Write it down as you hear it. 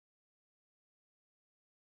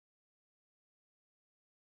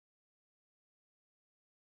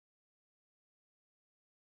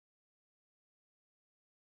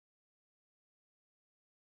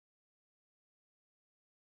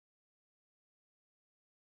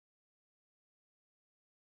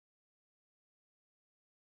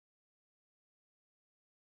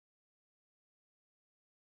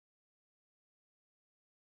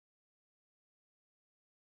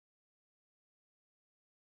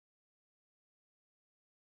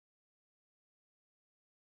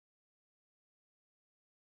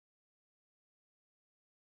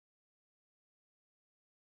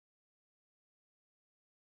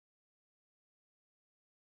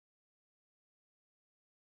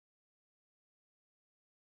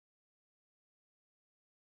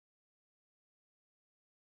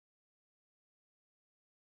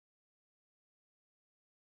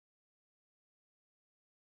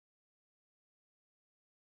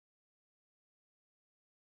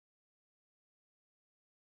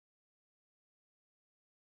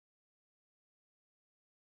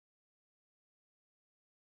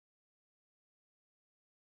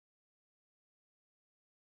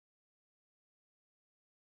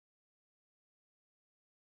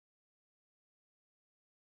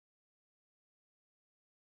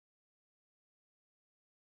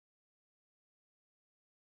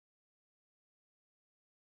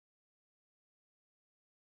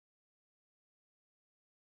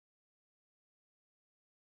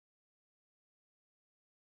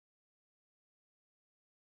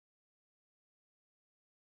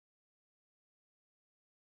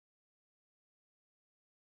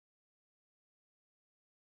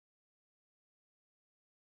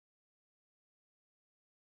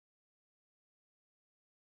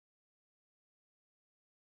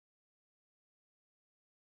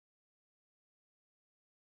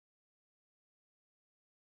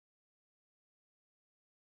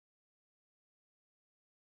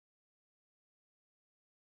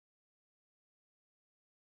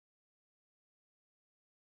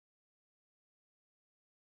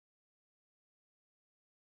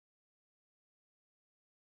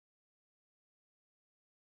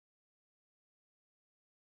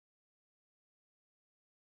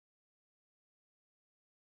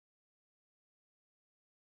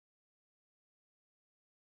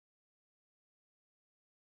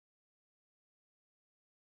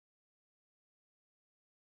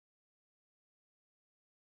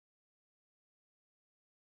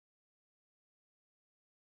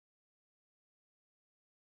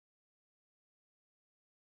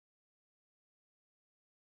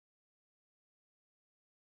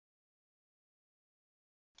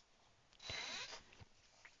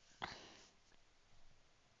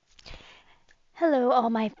Hello, all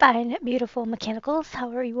my fine, beautiful mechanicals. How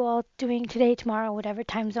are you all doing today, tomorrow, whatever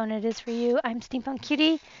time zone it is for you? I'm Steampunk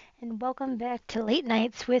Cutie, and welcome back to Late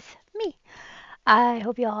Nights with me. I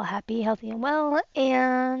hope you all happy, healthy, and well.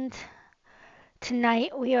 And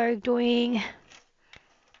tonight we are doing.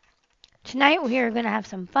 Tonight we are gonna have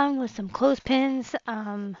some fun with some clothespins.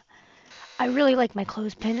 I really like my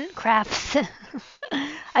clothespin crafts.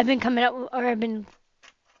 I've been coming up, or I've been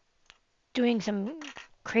doing some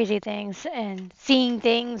crazy things and seeing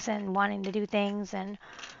things and wanting to do things and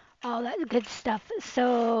all that good stuff.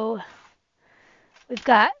 So we've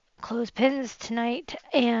got clothespins tonight,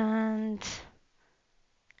 and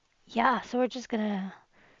yeah, so we're just gonna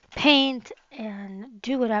paint and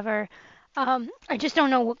do whatever. I just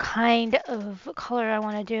don't know what kind of color I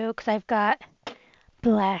want to do because I've got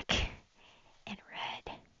black and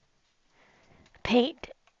red paint.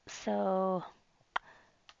 So,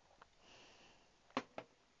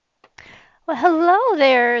 well, hello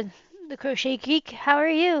there, the Crochet Geek. How are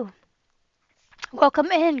you?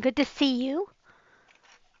 Welcome in. Good to see you.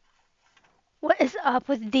 What is up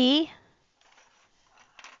with D?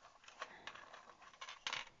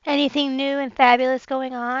 Anything new and fabulous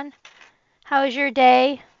going on? How was your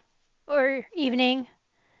day or evening?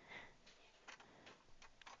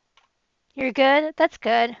 You're good? That's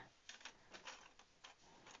good.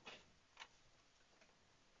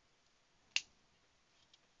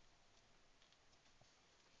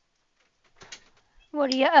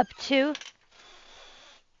 What are you up to?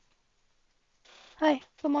 Hi,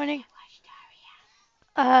 good morning.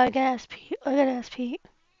 I gotta ask Pete. I gotta ask Pete.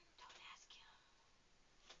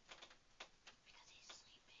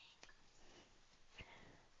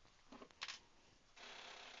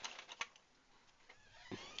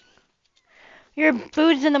 Your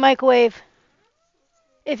food's in the microwave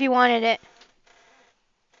if you wanted it.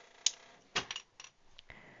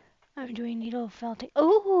 I'm doing needle felting.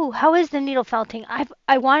 Oh, how is the needle felting?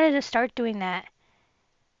 I wanted to start doing that.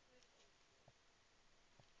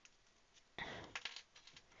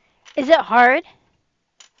 Is it hard?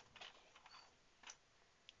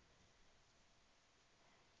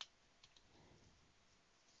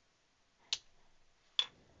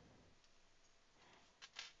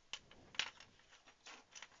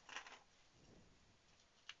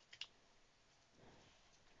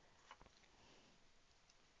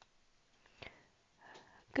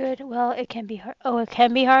 Good. Well, it can be hard. Oh, it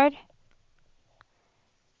can be hard.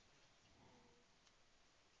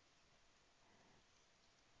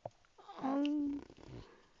 Um,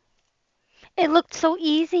 it looked so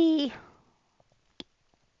easy.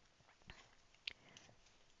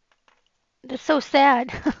 That's so sad.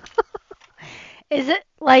 Is it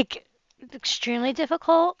like extremely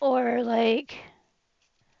difficult or like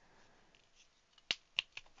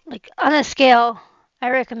on a scale? I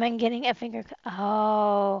recommend getting a finger.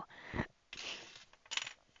 Oh,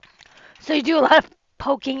 so you do a lot of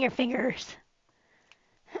poking your fingers.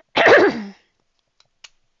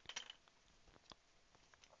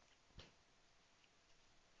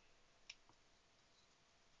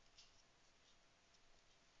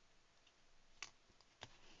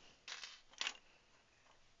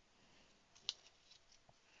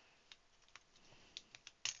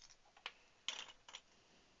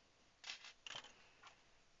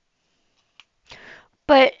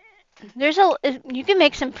 But you can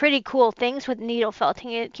make some pretty cool things with needle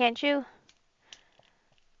felting, can't you?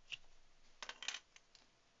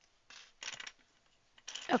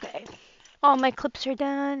 Okay, all my clips are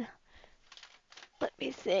done. Let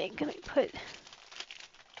me think. Let me put.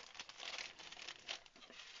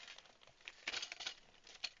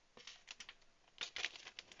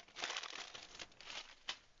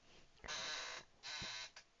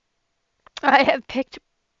 I have picked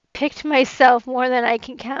myself more than I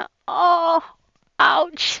can count. Oh,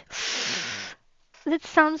 ouch. That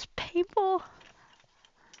sounds painful.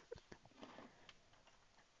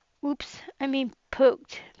 Oops, I mean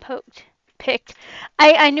poked, picked.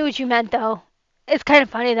 I knew what you meant though. It's kind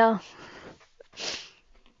of funny though.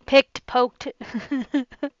 Picked, poked.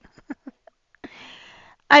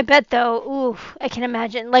 I bet though, ooh, I can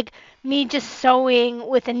imagine. Like me just sewing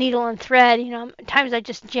with a needle and thread, times I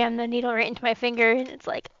just jam the needle right into my finger and it's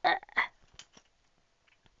like,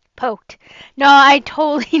 poked. No, I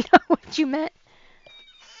totally know what you meant.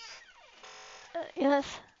 Yes.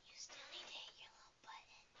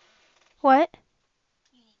 What?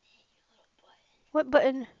 What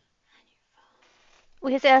button?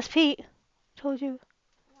 We have to ask Pete. Told you.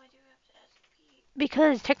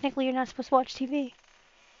 Because technically you're not supposed to watch TV.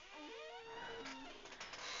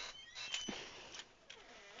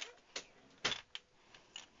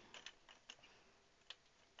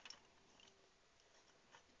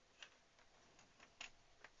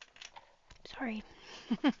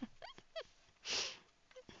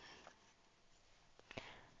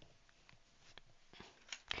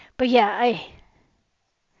 But yeah,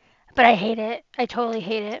 I hate it. I totally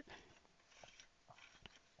hate it.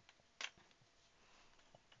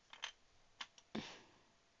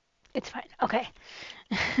 It's fine. Okay.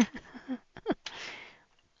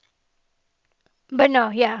 But no,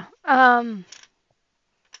 yeah.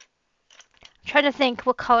 Try to think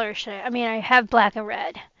what color should I mean, I have black and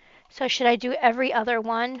red. So should I do every other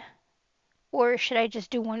one or should I just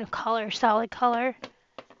do one color, solid color?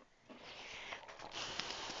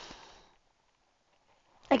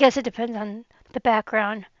 I guess it depends on the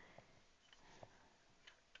background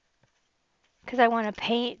because I want to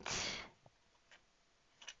paint.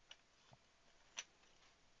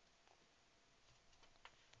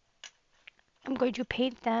 I'm going to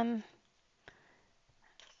paint them.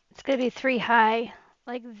 It's going to be 3 high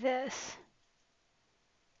like this.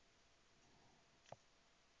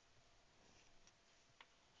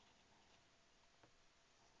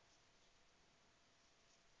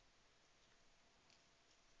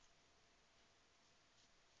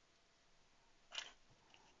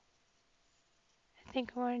 I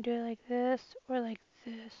think I want to do it like this or like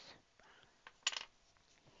this.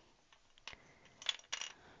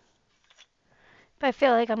 But I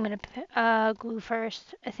feel like I'm going to glue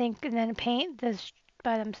first, I think, and then paint this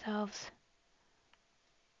by themselves.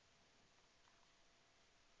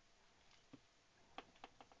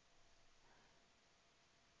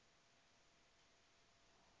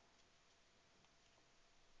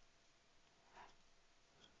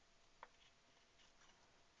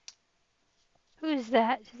 Who's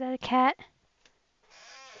that? Is that a cat?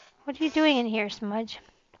 What are you doing in here, Smudge?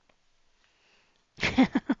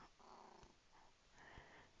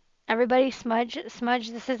 Everybody, Smudge,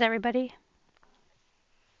 this is everybody.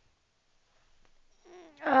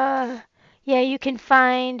 Uh, yeah, you can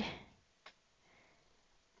find,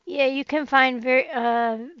 yeah, you can find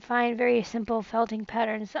very simple felting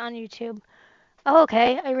patterns on YouTube. Oh,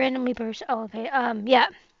 okay, I randomly burst. Oh, okay, yeah.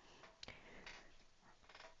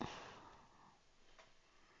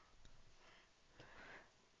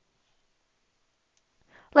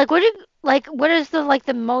 What is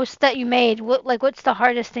the most that you made? What's the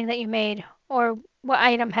hardest thing that you made, or what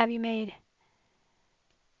item have you made?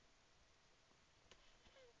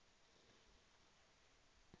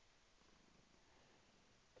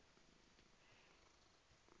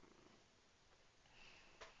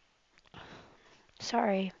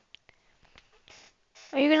 Sorry.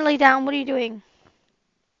 Are you gonna lay down? What are you doing?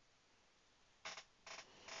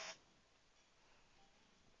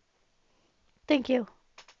 Thank you.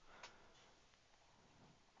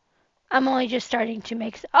 I'm only just starting to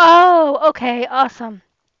make. Oh, okay, awesome.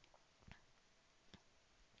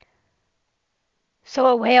 So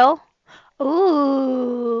a whale?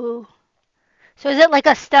 Ooh. So is it like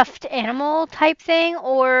a stuffed animal type thing,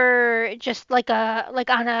 or just like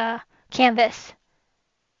on a canvas,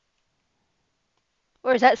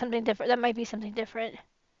 or is that something different? That might be something different.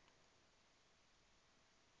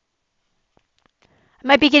 I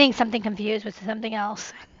might be getting something confused with something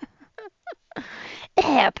else. It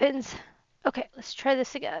happens. Okay, let's try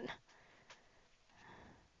this again.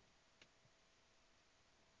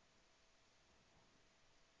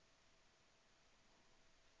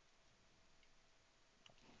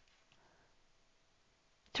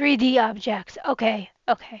 3D objects. Okay,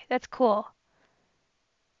 okay, that's cool.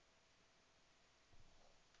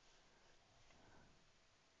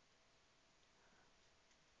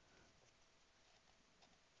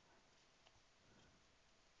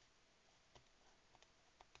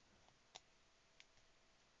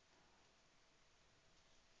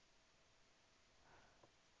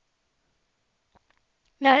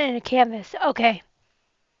 Not in a canvas. Okay,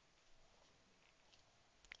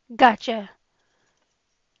 gotcha.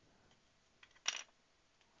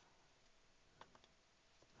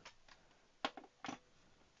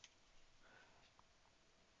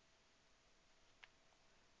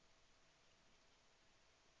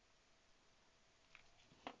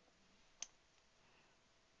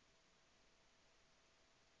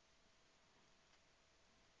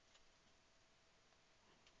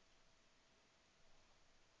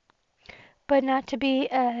 But not to be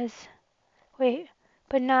as wait,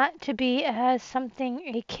 but not to be as something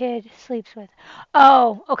a kid sleeps with.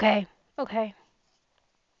 Oh, okay, okay.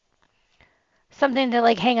 Something to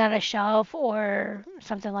like hang on a shelf or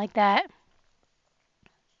something like that.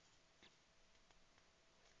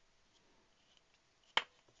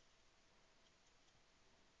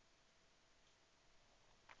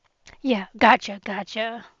 Yeah, gotcha,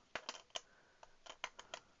 gotcha.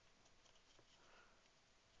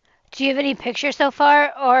 Do you have any pictures so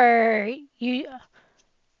far, or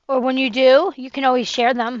when you do, you can always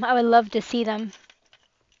share them. I would love to see them.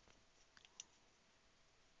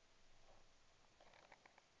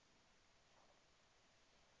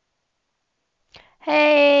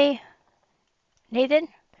 Hey, Nathan,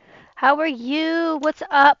 how are you? What's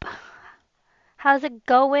up? How's it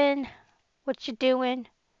going? What you doing?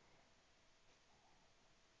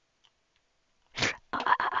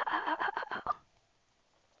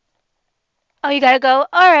 Oh, you gotta go.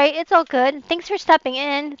 All right, it's all good. Thanks for stepping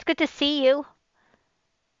in. It's good to see you.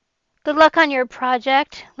 Good luck on your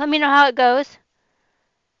project. Let me know how it goes.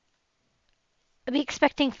 I'll be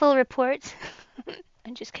expecting full reports.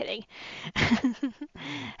 I'm just kidding.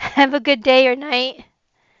 Have a good day or night.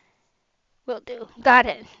 Will do. Got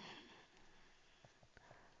it.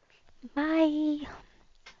 Bye.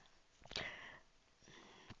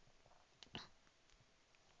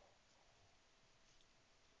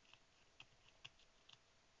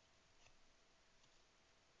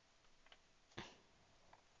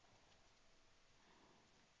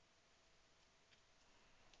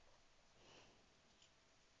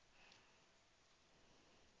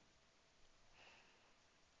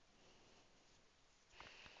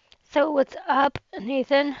 So, what's up,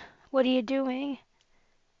 Nathan? What are you doing?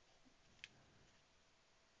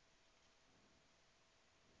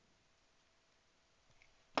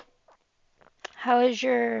 How is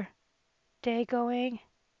your day going?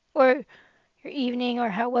 Or your evening? Or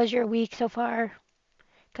how was your week so far?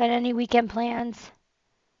 Got any weekend plans?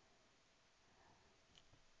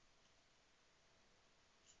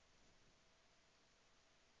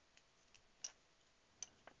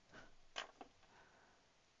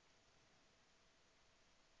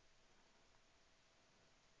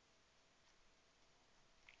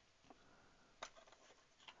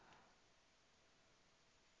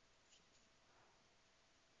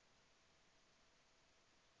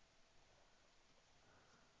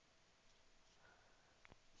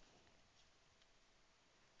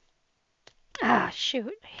 Ah,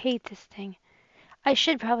 shoot. I hate this thing. I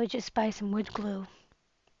should probably just buy some wood glue.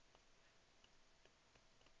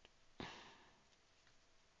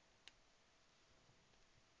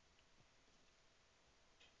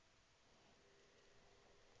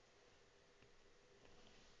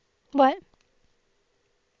 What?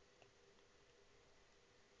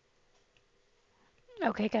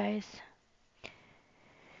 Okay, guys.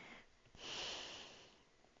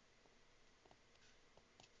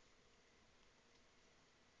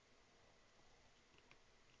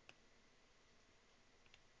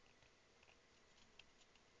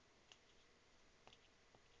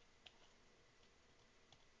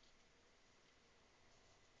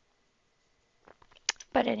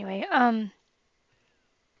 But anyway,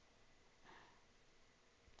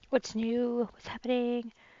 what's new? What's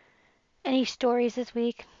happening? Any stories this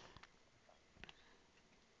week?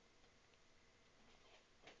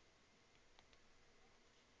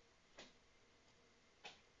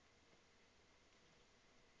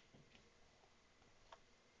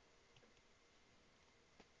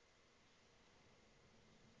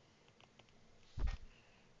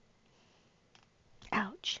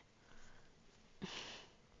 Ouch.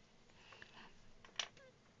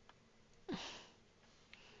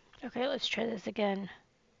 Okay, let's try this again.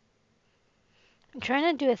 I'm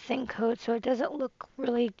trying to do a thin coat so it doesn't look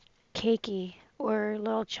really cakey or a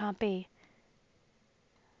little choppy.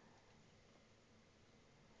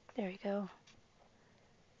 There we go.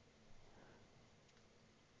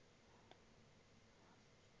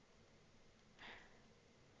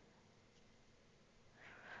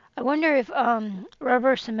 I wonder if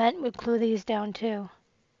rubber cement would glue these down too.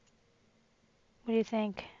 What do you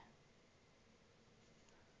think?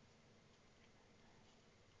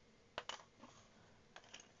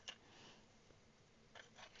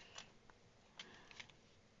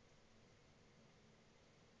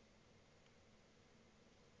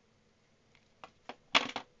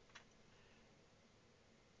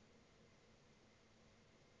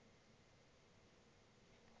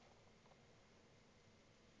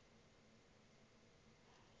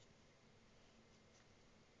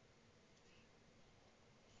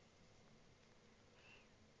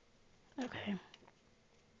 Okay.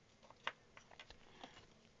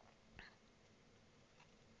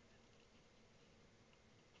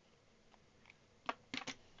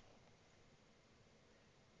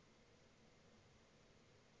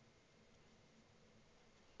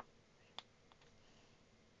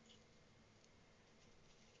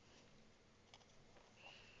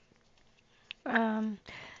 Um,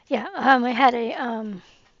 yeah, I had a,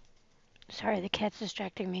 sorry, the cat's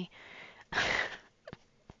distracting me.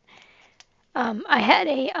 I had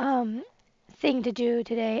a thing to do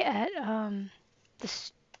today at the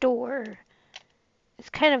store. It's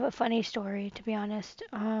kind of a funny story, to be honest.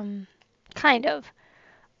 Kind of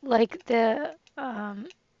like I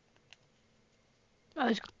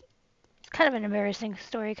was it's kind of an embarrassing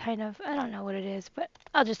story, kind of. I don't know what it is, but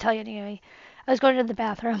I'll just tell you anyway. I was going to the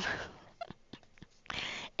bathroom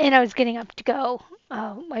and I was getting up to go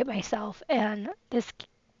wipe myself, and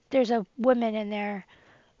there's a woman in there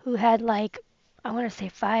who had like I want to say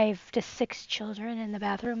 5 to 6 children in the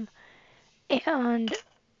bathroom, and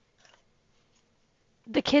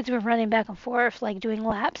the kids were running back and forth like doing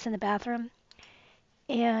laps in the bathroom,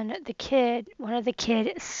 and one of the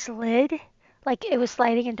kids slid, like it was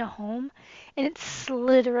sliding into home, and it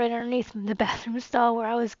slid right underneath the bathroom stall where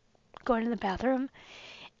I was going to the bathroom.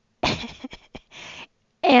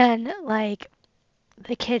 And like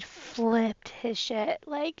the kid flipped his shit,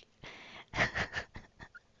 like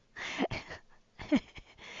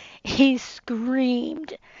he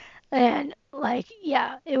screamed, and like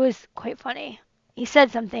yeah, it was quite funny. He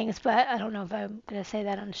said some things, but I don't know if I'm gonna say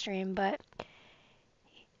that on stream. But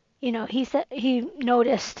he said he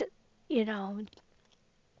noticed, you know,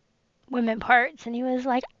 women parts, and he was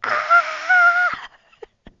like, ah!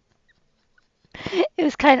 It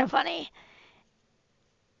was kind of funny,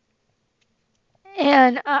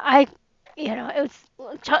 and it was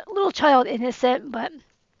little child innocent, but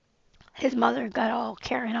his mother got all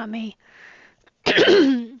Karen on me,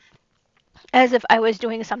 as if I was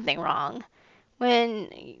doing something wrong when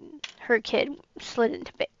her kid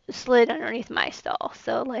slid underneath my stall.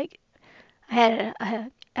 So like I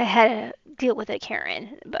had to deal with a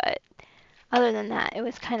Karen, but other than that, it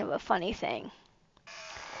was kind of a funny thing.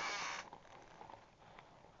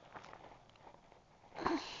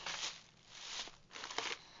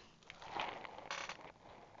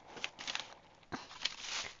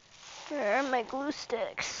 Where are my glue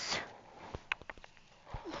sticks?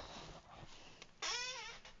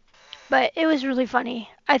 But it was really funny.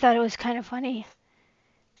 I thought it was kind of funny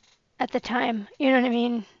at the time. You know what I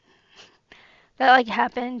mean? That like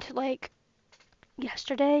happened like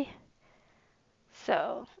yesterday.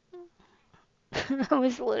 So I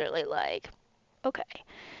was literally like, okay.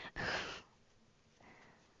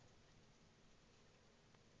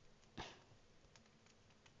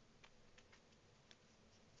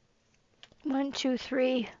 One, two,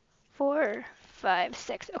 three, 4, 5,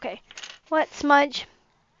 6. Okay. What, Smudge?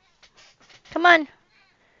 Come on.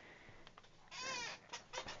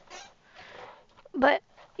 But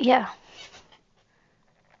yeah,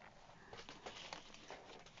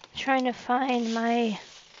 trying to find my.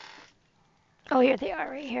 Oh, here they are,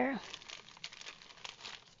 right here.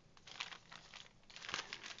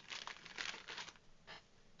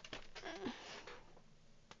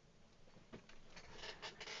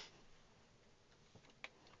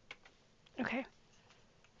 Okay.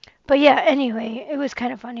 But yeah, anyway, it was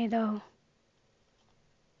kind of funny though.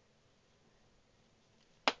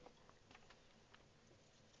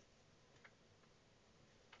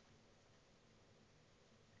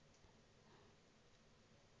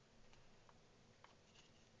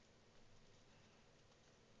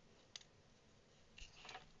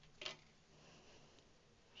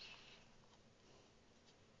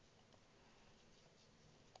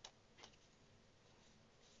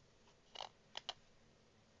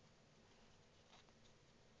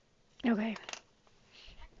 Okay.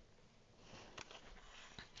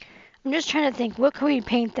 I'm just trying to think, what can we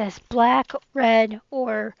paint this? Black, red,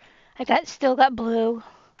 or still got blue.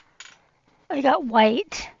 I got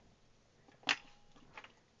white.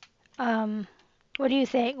 Um, what do you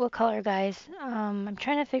think? What color, guys? I'm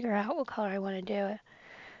trying to figure out what color I want to do.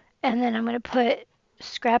 And then I'm going to put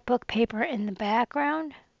scrapbook paper in the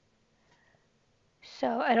background.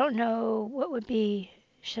 So I don't know what would be.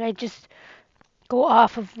 Should I just go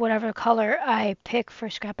off of whatever color I pick for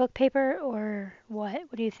scrapbook paper or what?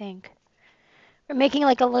 What do you think? We're making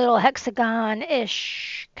like a little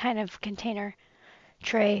hexagon-ish kind of container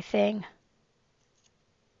tray thing.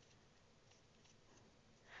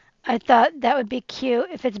 I thought that would be cute.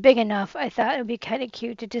 If it's big enough, I thought it would be kind of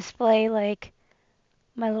cute to display like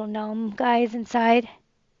my little gnome guys inside.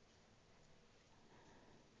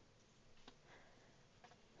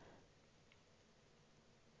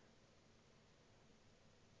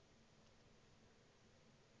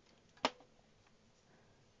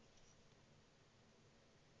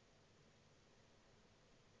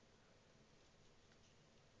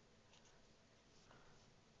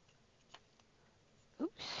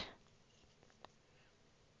 Oops.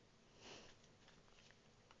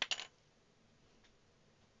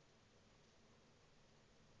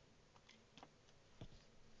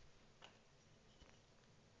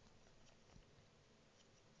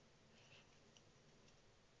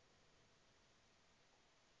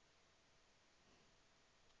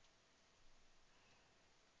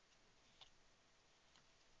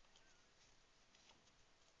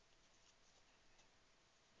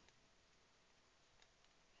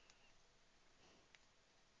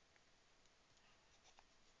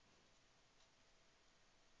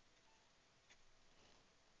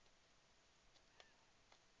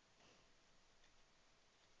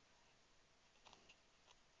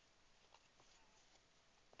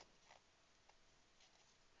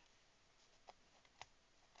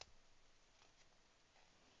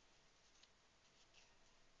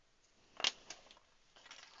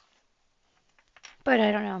 But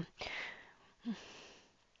I don't know.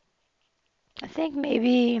 I think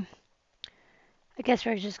maybe, I guess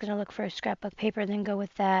we're just going to look for a scrapbook paper and then go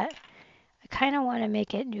with that. I kind of want to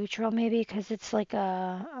make it neutral maybe because it's like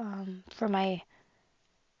a, for my,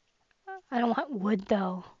 I don't want wood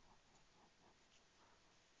though.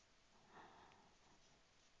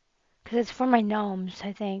 Because it's for my gnomes,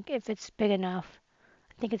 I think, if it's big enough.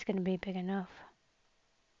 I think it's going to be big enough.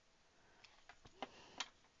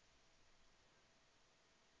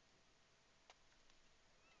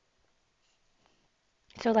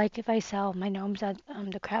 So like if I sell my gnomes at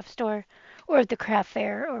the craft store or at the craft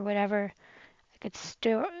fair or whatever,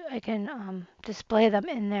 I can display them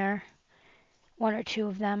in there, one or two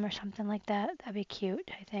of them or something like that. That'd be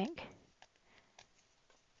cute, I think.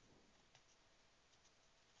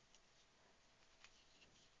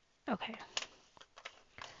 Okay.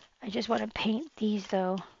 I just want to paint these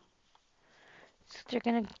though. So they're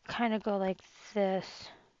gonna kind of go like this.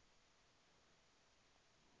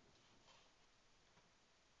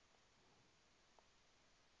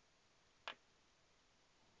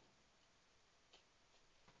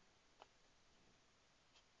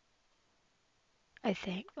 I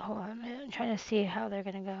think. Hold on a minute. I'm trying to see how they're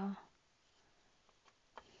gonna go.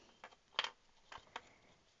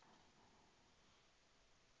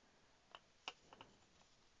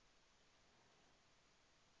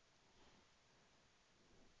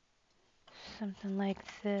 Something like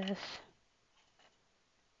this.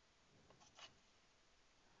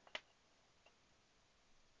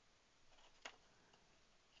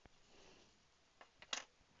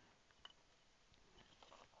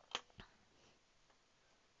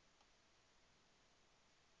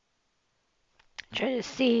 Try to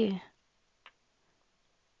see.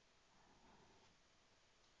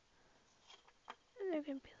 They're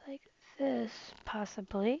gonna be like this,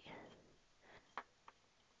 possibly.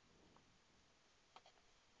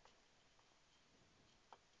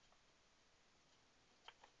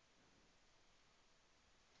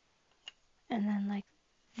 And then like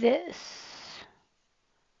this.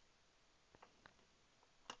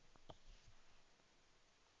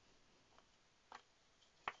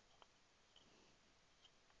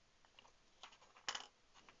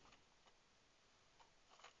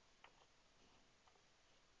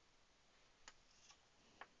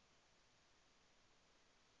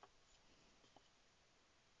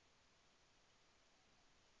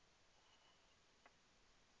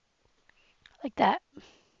 Like that.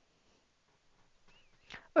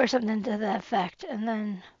 Or something to that effect. And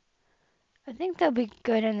then I think they'll be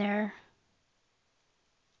good in there.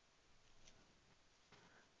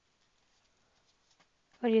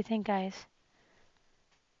 What do you think, guys?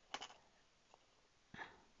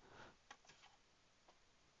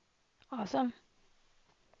 Awesome.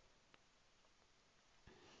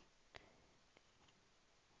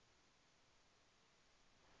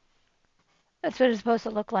 That's what it's supposed to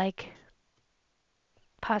look like,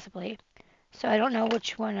 possibly. So I don't know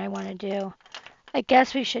which one I want to do. I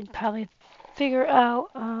guess we should probably figure out,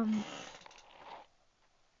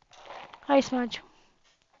 hi Smudge,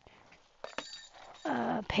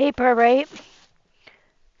 paper, right?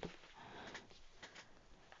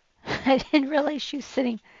 I didn't realize she was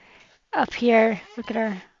sitting up here. Look at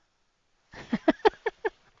her.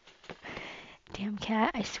 Damn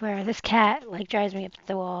cat, I swear. This cat, like, drives me up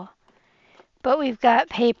the wall. But we've got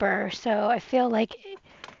paper, so I feel like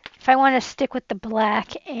if I want to stick with the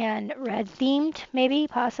black and red themed, maybe,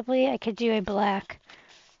 possibly, I could do a black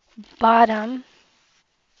bottom,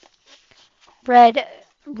 red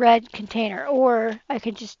red container, or I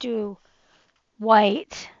could just do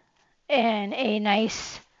white and a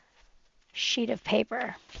nice sheet of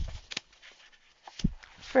paper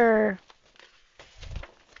for,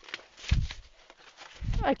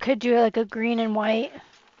 I could do like a green and white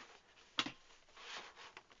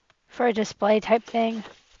for a display type thing.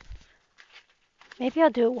 Maybe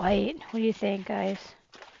I'll do it white. What do you think, guys?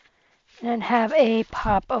 And then have a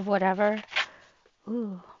pop of whatever.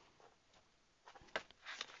 Ooh.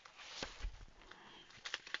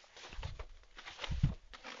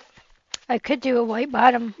 I could do a white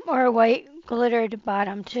bottom or a white glittered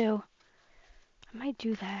bottom too. I might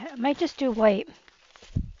do that. I might just do white.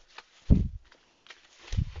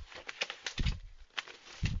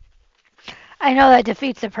 I know that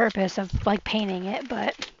defeats the purpose of like painting it,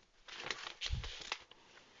 but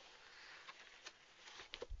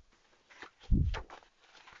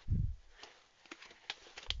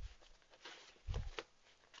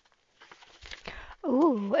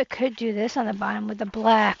ooh, it could do this on the bottom with the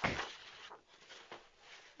black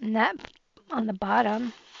and that on the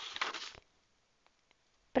bottom.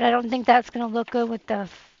 But I don't think that's gonna look good with the.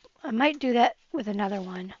 I might do that with another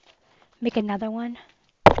one. Make another one.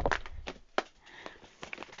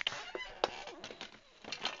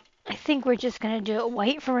 I think we're just gonna do it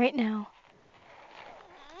white for right now.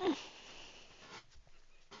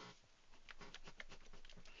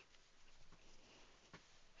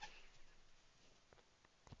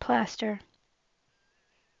 Plaster.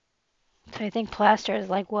 So I think plaster is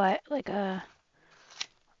like what? Like a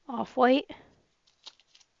off-white?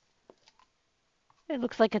 It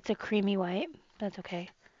looks like it's a creamy white. That's okay.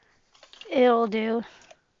 It'll do.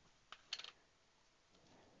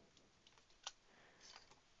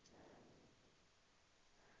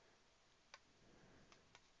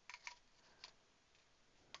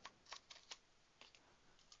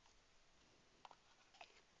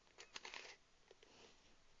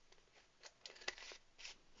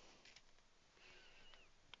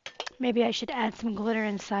 Maybe I should add some glitter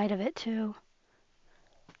inside of it too.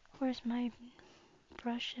 Where's my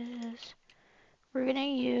brushes? We're gonna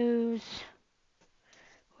use,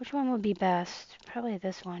 which one would be best? Probably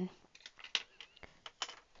this one.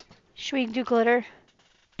 Should we do glitter?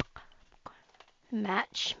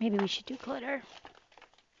 Match. Maybe we should do glitter.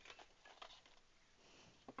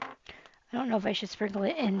 I don't know if I should sprinkle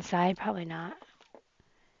it inside. Probably not.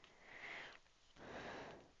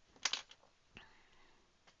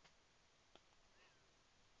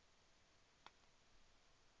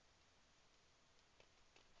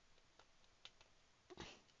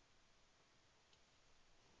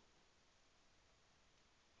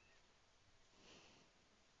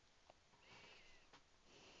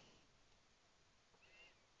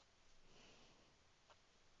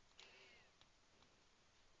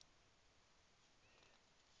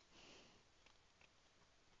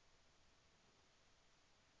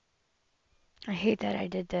 I hate that I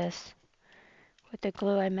did this. With the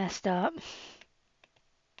glue I messed up.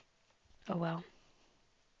 Oh well.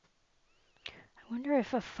 I wonder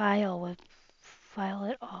if a file would file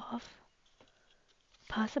it off.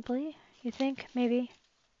 Possibly, you think? Maybe?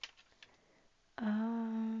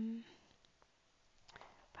 Probably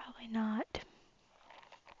not.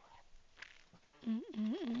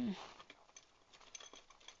 Mm-mm-mm.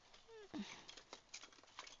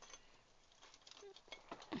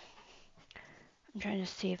 I'm trying to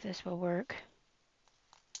see if this will work.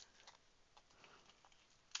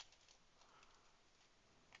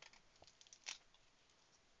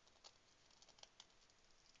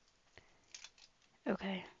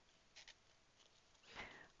 Okay.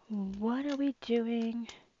 What are we doing?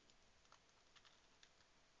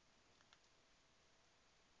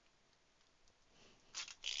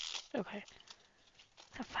 Okay.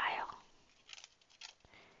 The file.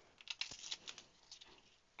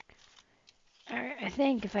 Alright, I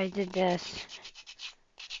think if I did this,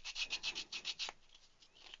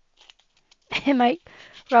 it might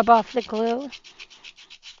rub off the glue.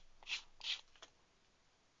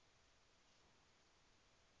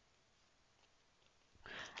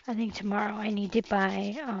 I think tomorrow I need to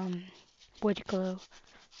buy wood glue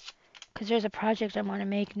because there's a project I want to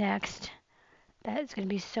make next that's going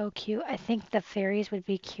to be so cute. I think the fairies would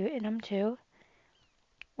be cute in them too,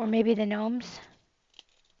 or maybe the gnomes.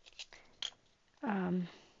 Um,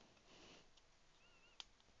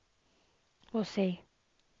 we'll see.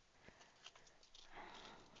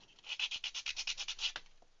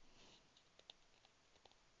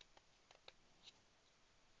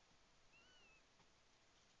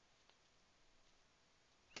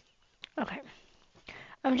 Okay,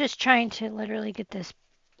 I'm just trying to literally get this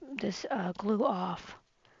glue off.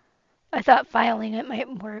 I thought filing it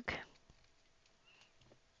might work.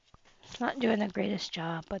 It's not doing the greatest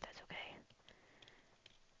job, but that's okay.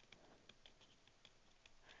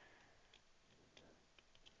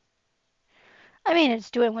 I mean,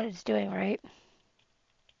 it's doing what it's doing, right?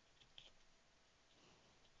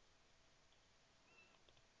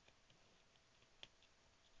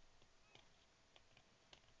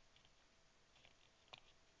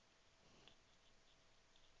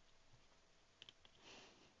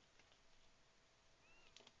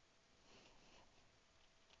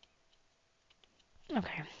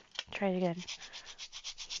 Okay, try it again.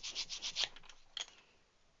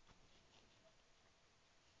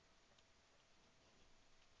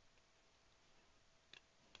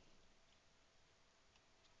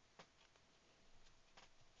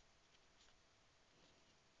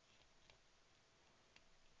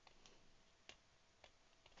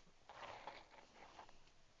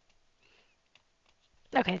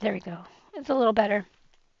 Okay, there we go. It's a little better.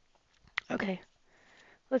 Okay,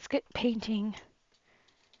 let's get painting.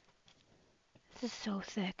 This is so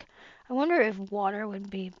thick. I wonder if water would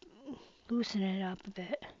be loosen it up a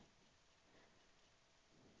bit.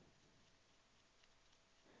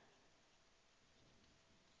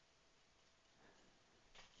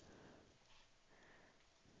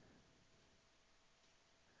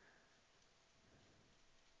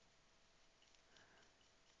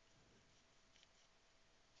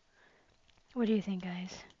 What do you think,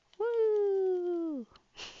 guys? Woo!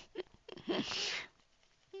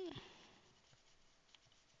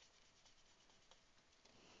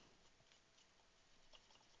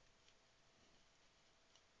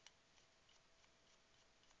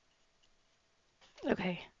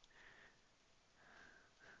 Okay.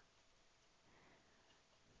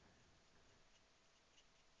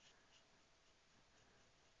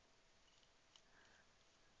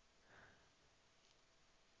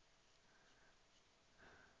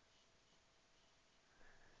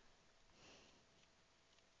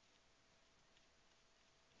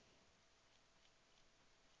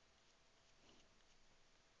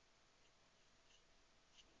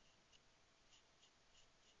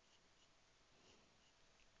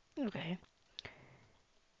 Okay.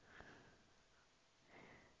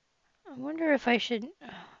 I wonder if I should.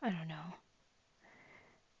 I don't know.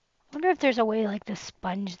 I wonder if there's a way like to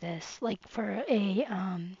sponge this, like for a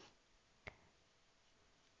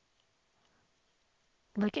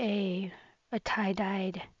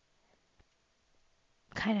tie-dyed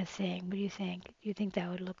kind of thing. What do you think? Do you think that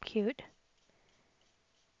would look cute?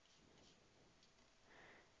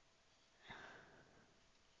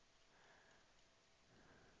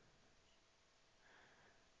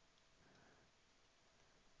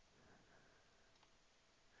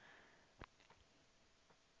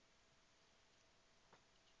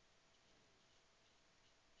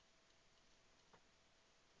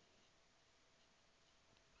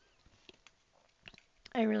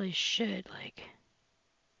 I really should like.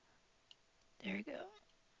 There we go.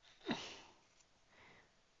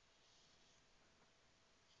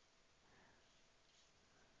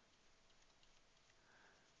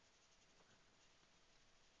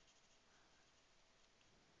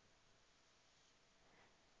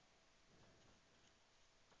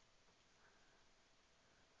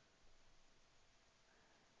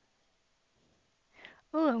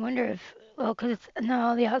 Oh, I wonder if, well, 'cause it's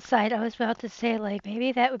no, the outside. I was about to say like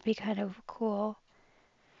maybe that would be kind of cool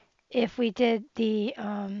if we did the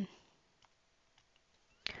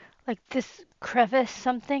like this crevice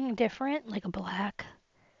something different, like a black.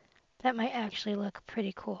 That might actually look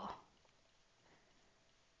pretty cool.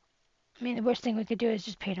 I mean, the worst thing we could do is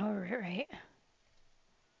just paint over it, right?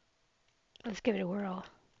 Let's give it a whirl.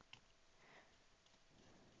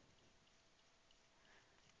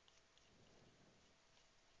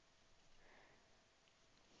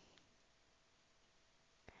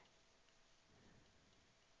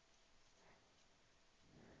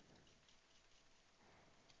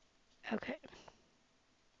 Okay.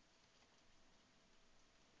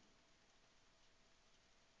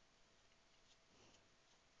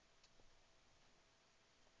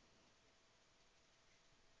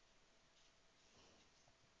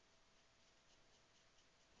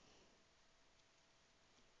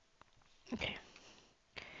 Okay.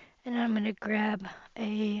 And I'm gonna grab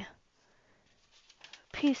a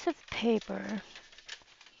piece of paper.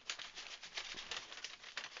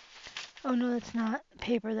 Oh no, that's not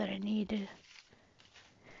paper that I needed.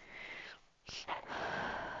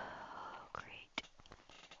 Great.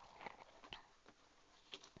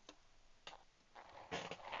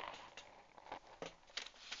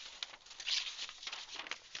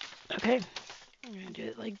 Okay. I'm gonna do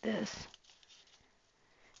it like this.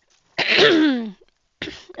 And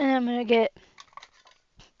I'm gonna get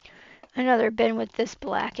another bin with this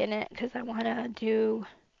black in it because I wanna do.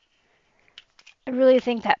 I really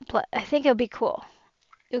think that I think it'll be cool.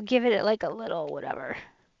 You'll give it like a little whatever.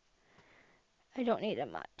 I don't need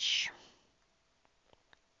it much.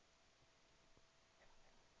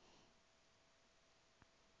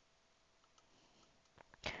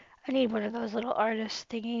 I need one of those little artist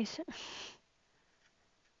thingies.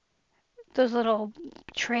 Those little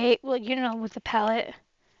tray, well, with the palette.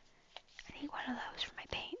 I need one of those for my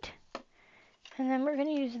paint. And then we're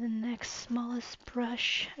gonna use the next smallest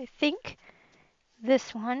brush. I think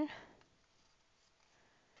this one.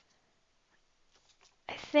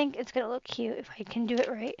 I think it's gonna look cute if I can do it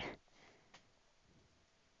right.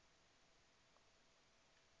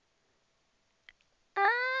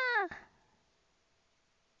 Ah!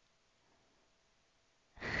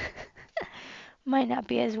 Might not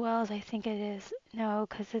be as well as I think it is. No,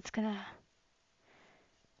 because it's gonna.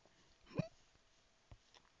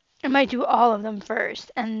 I might do all of them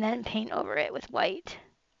first and then paint over it with white.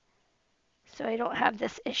 So I don't have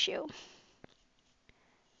this issue.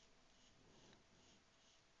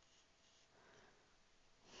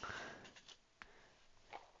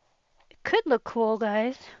 It could look cool,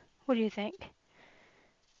 guys. What do you think?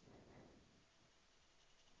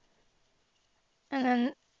 And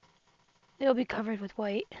then it'll be covered with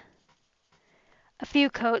white. a few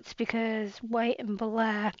coats because white and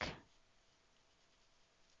black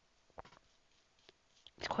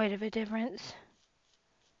is quite of a difference.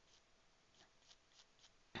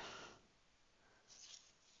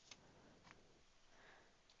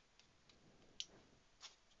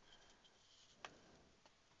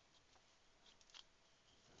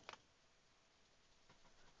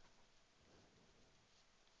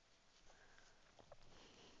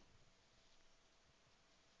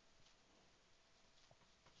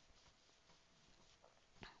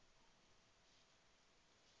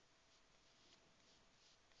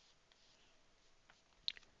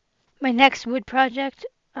 My next wood project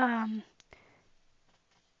um,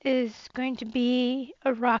 is going to be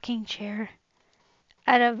a rocking chair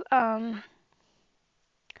out of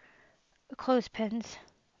clothespins.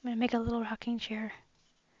 I'm going to make a little rocking chair.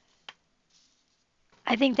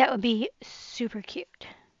 I think that would be super cute.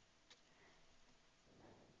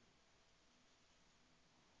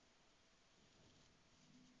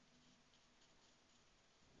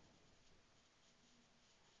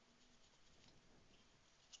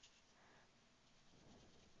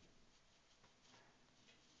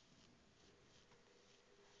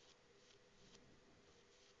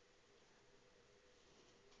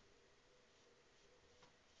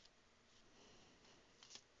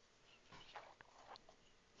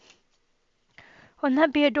 Wouldn't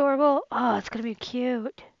that be adorable? Oh, it's going to be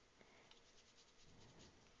cute.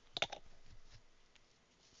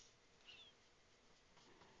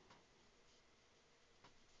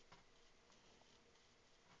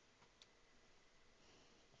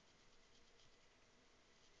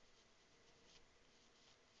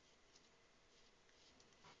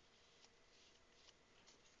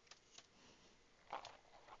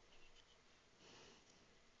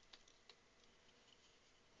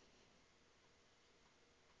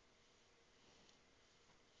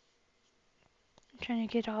 I'm trying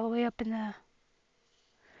to get all the way up in the...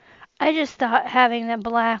 I just thought having the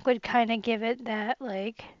black would kind of give it that,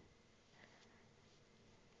 like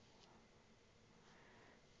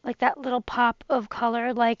that little pop of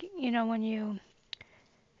color, like, when you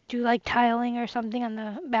do like tiling or something on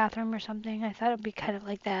the bathroom or something. I thought it would be kind of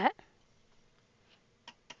like that.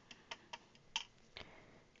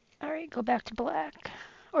 All right, go back to black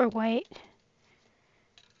or white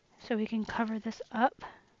so we can cover this up.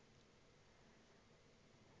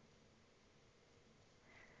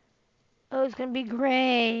 Oh, it's gonna be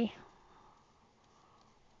gray.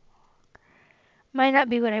 Might not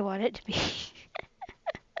be what I want it to be.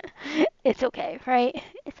 It's okay, right?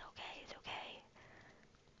 It's okay, it's okay.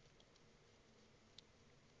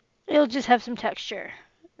 It'll just have some texture.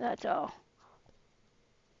 That's all.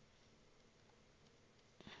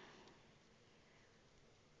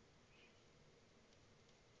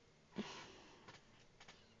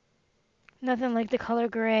 Nothing like the color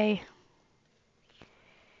gray.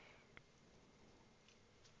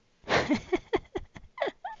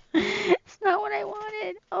 It's not what I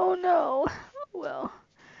wanted. Oh no. Well,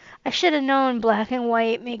 I should have known black and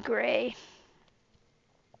white make gray.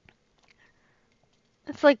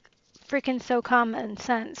 It's like freaking so common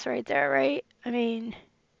sense right there, right? I mean,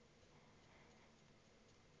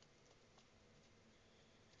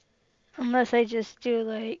 unless I just do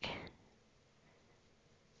like...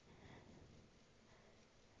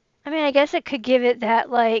 I mean, I guess it could give it that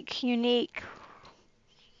like unique-ish.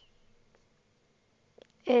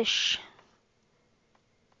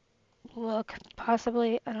 Look,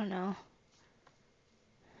 possibly. I don't know.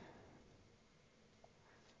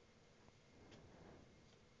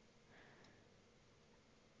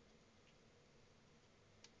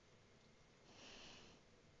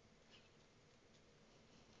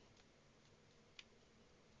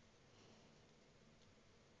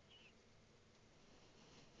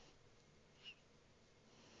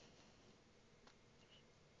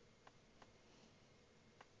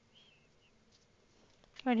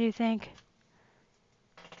 What do you think?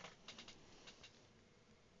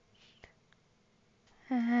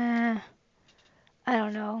 Uh, I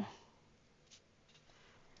don't know.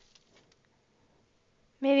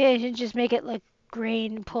 Maybe I should just make it like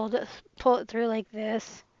green, pull it through like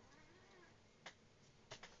this.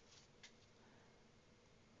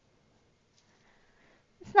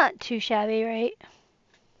 It's not too shabby, right?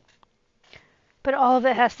 But all of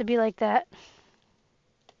it has to be like that.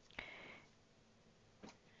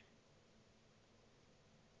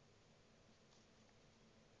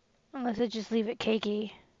 Unless I just leave it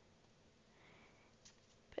cakey.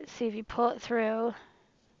 But see if you pull it through.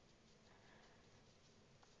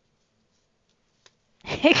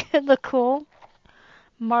 It could look cool.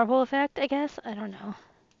 Marble effect, I guess. I don't know.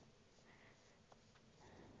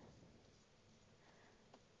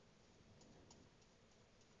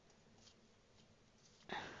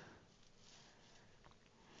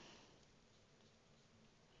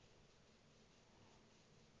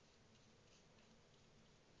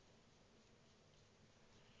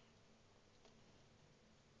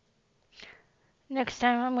 Next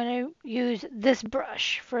time I'm going to use this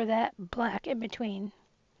brush for that black in between.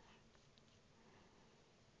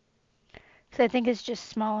 Because I think it's just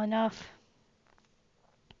small enough.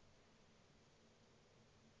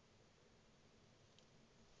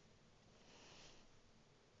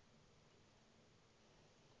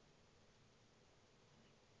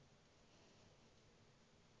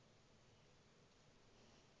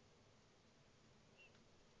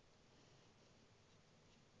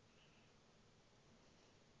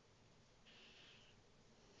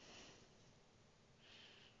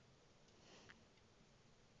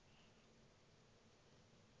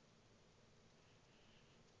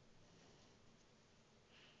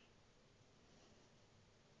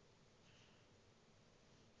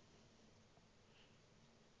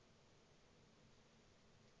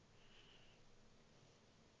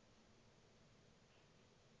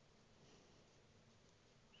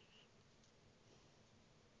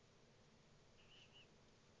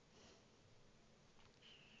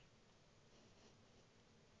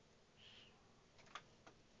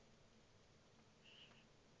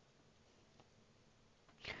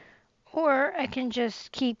 Or I can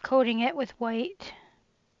just keep coating it with white.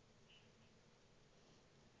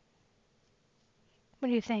 What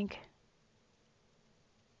do you think?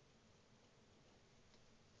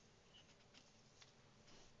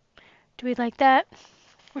 Do we like that?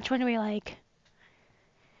 Which one do we like?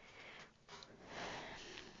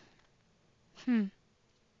 Hmm.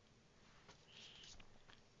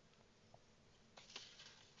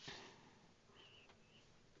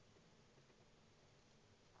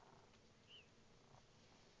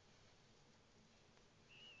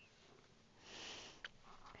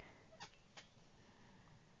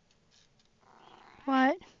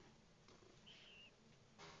 What?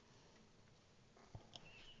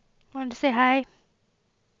 Wanted to say hi?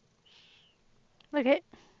 Look it.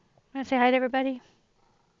 Want to say hi to everybody?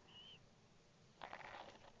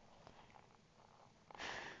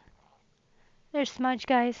 There's Smudge,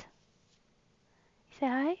 guys. Say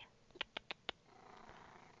hi.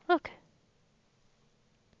 Look.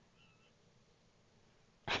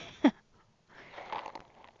 You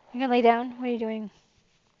gonna lay down? What are you doing?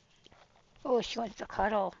 Oh, she wants to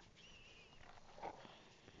cuddle.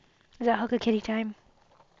 Is that Hugga Kitty time?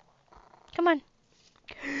 Come on.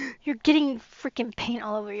 You're getting freaking paint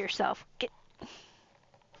all over yourself. Get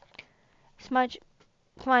Smudge.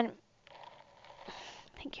 Come on.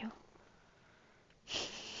 Thank you.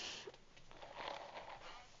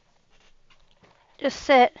 Just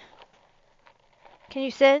sit. Can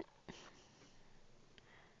you sit?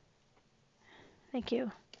 Thank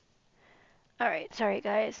you. Alright, sorry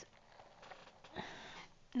guys.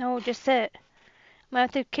 No, just sit. I'm gonna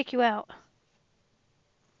have to kick you out.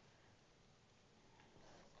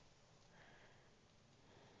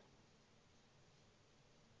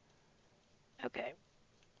 Okay.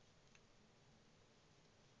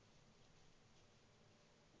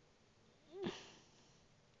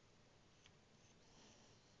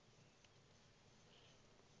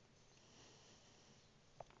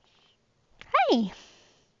 Hey!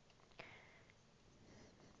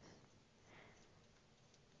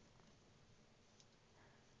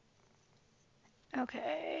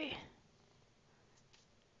 Okay.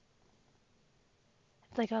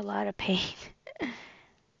 It's like a lot of paint.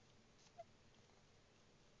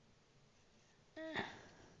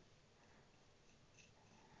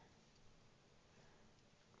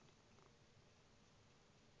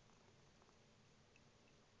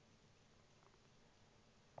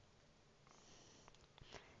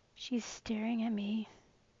 She's staring at me.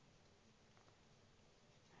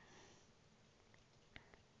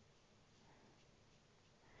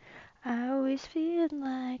 I always feel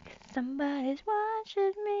like somebody's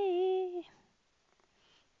watching me.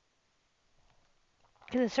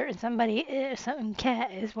 Because a certain certain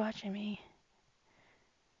cat is watching me.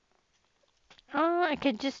 Oh, I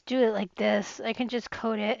could just do it like this. I can just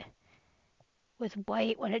coat it with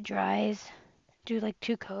white when it dries. Do like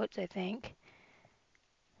 2 coats, I think.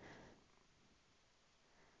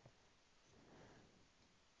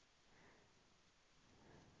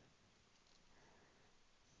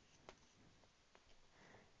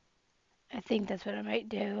 I think that's what I might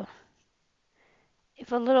do.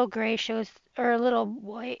 If a little gray shows, or a little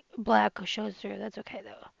white, black shows through, that's okay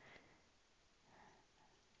though.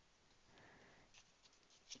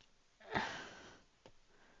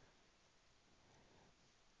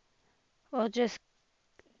 We'll just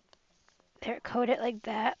there, coat it like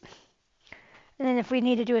that. And then if we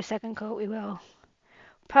need to do a second coat, we will.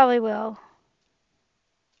 Probably will.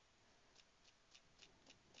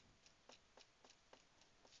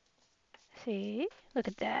 See? Look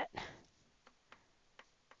at that.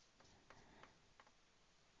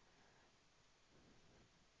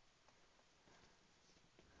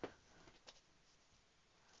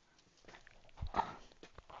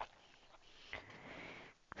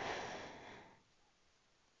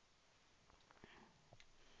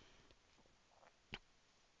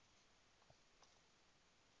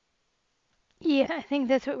 Yeah, I think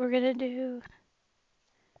that's what we're gonna do.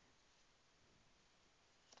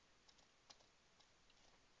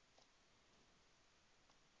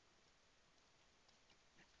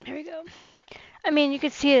 There we go. I mean, you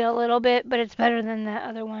could see it a little bit, but it's better than that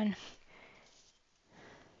other one.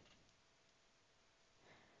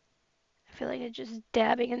 I feel like just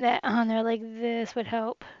dabbing that on there like this would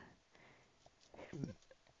help.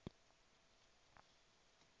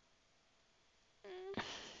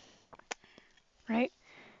 Right?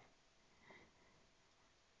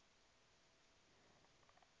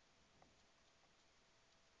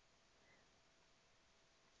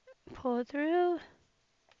 Pull it through.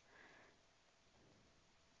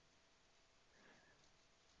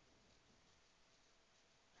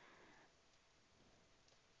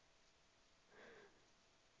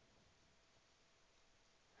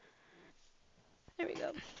 There we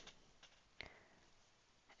go.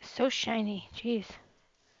 So shiny. Jeez.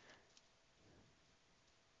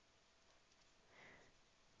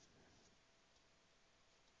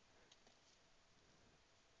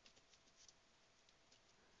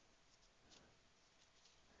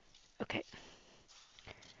 Okay.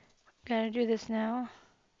 Gotta do this now.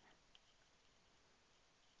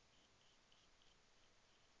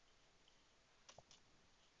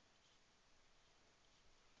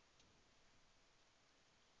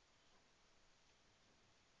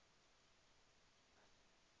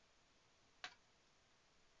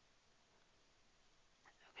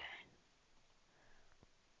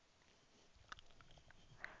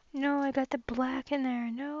 No, I got the black in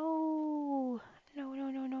there. No. No, no,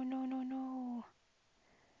 no, no, no, no, no.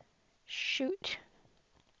 Shoot.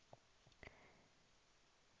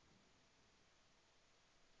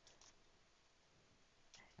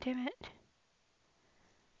 Damn it.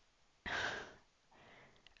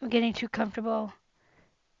 I'm getting too comfortable.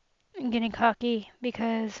 I'm getting cocky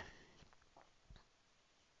because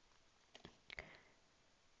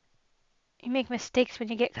you make mistakes when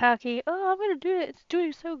you get cocky. Oh, I'm gonna do it. It's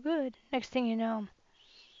doing so good. Next thing you know,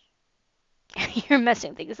 you're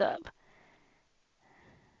messing things up.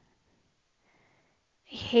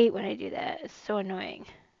 I hate when I do that. It's so annoying.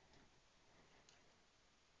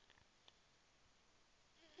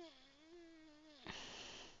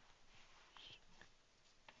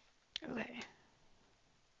 Okay.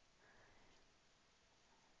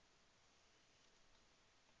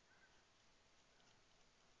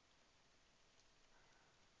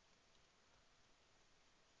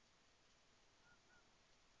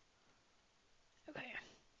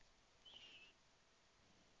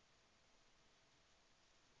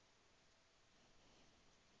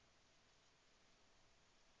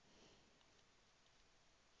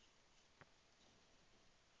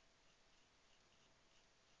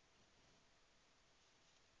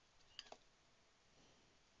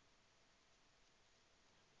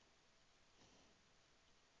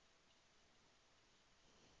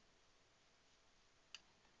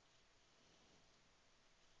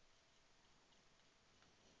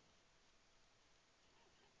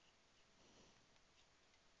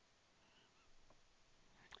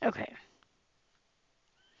 Okay.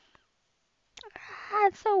 Okay. Ah,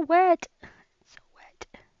 it's so wet. It's so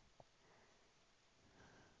wet.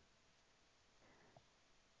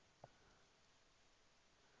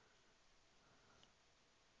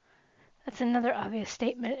 That's another obvious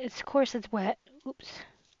statement. It's, of course it's wet. Oops.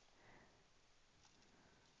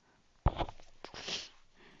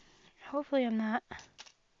 Hopefully I'm not.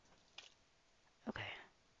 Okay.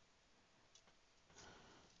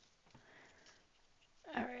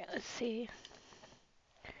 Alright, let's see.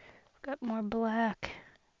 Got more black.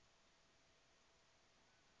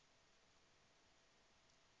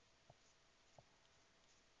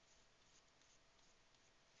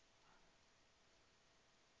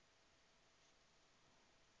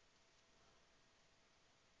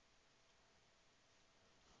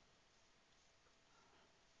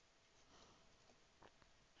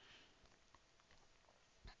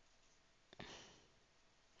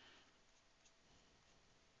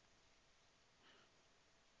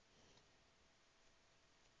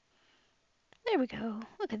 There we go.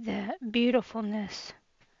 Look at that beautifulness.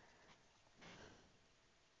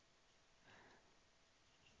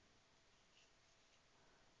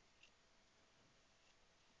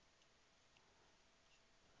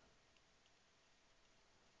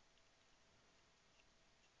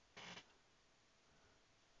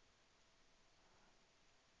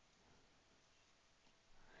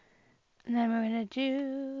 And then we're gonna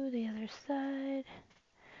do the other side.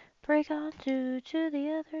 Break on to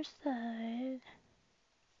the other side.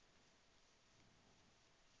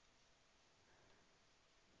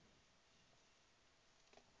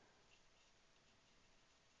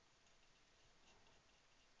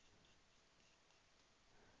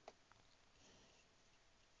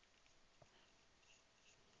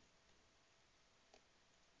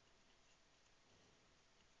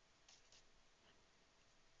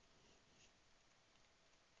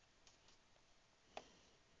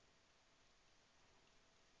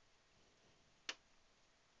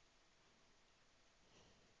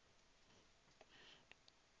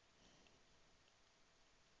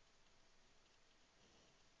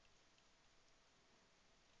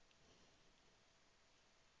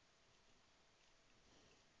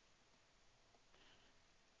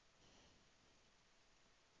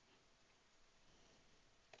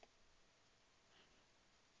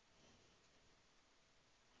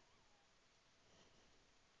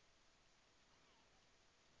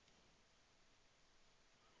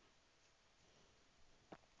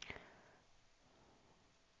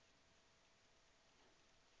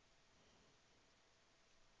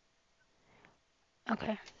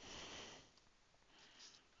 Okay.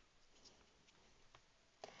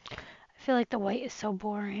 I feel like the white is so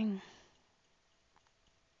boring.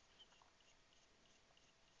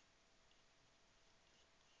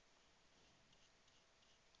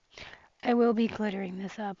 I will be glittering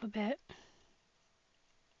this up a bit.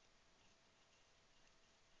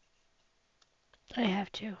 I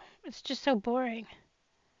have to. It's just so boring.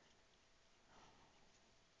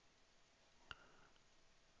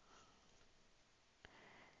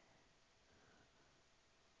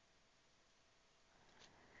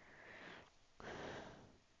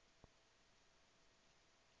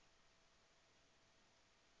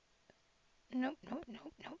 Nope, nope,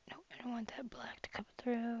 nope, nope, nope. I don't want that black to come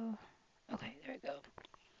through. Okay, there we go.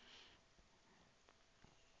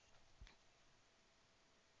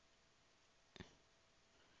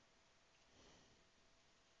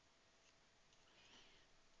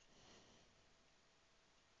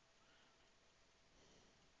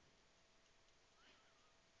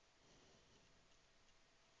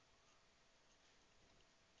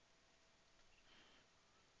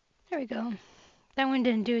 There we go. That one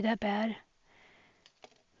didn't do that bad.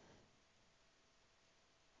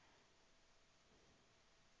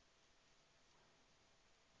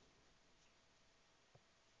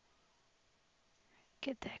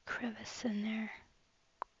 Get that crevice in there.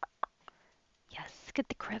 Yes, get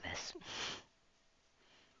the crevice.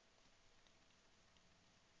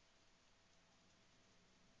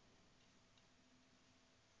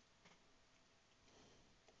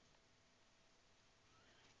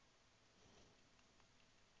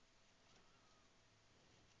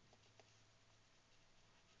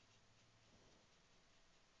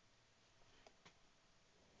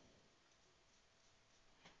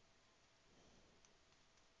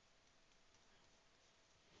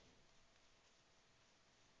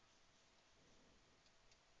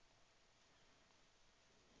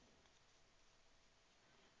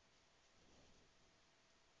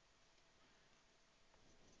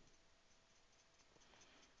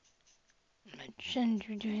 I shouldn't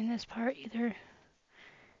be doing this part either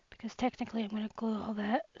because technically I'm going to glue all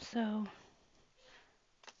that. So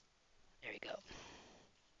there we go.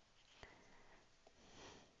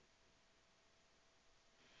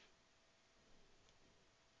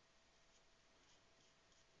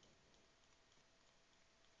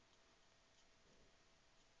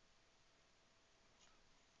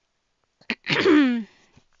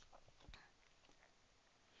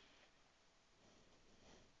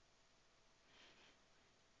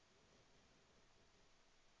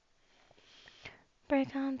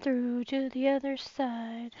 Break on through to the other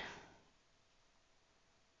side.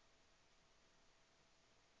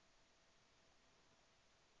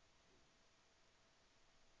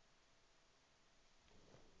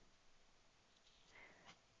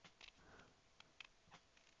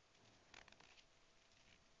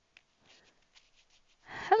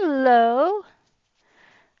 Hello.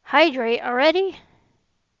 Hydrate already?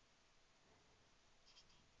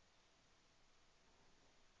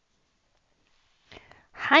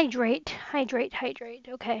 Hydrate, hydrate, hydrate.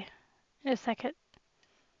 Okay, in a second.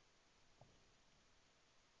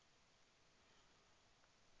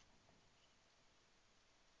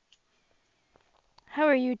 How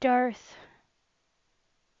are you, Darth?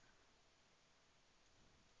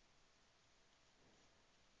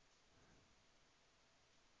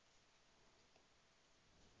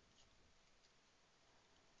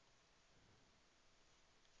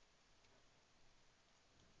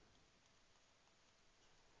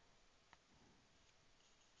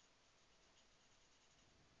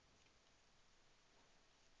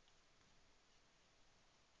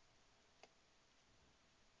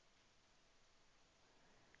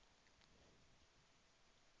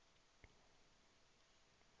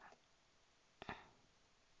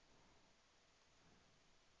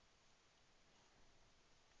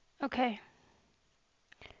 Okay.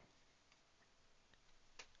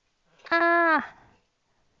 Ah,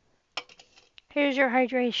 here's your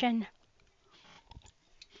hydration.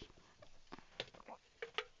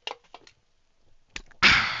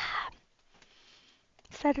 Ah,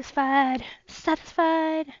 satisfied,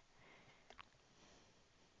 satisfied.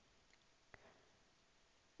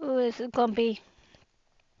 Ooh, this is glumpy.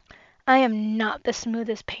 I am not the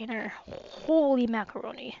smoothest painter. Holy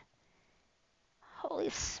macaroni. Holy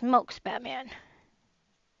smokes, Batman.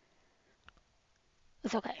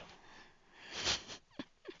 It's okay.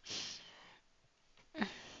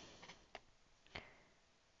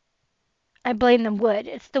 I blame the wood.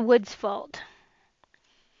 It's the wood's fault.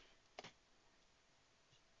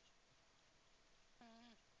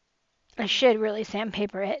 I should really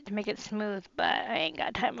sandpaper it to make it smooth, but I ain't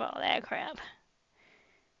got time for all that crap.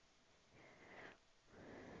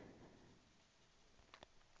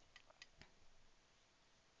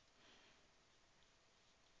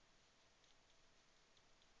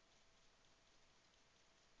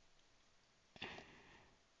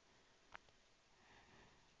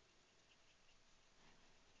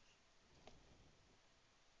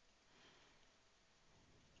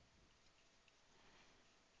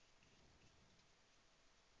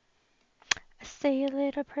 say a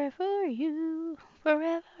little prayer for you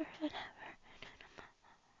forever and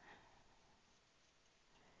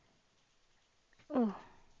ever. Ooh,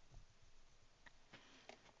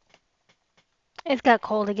 it's got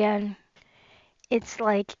cold again. It's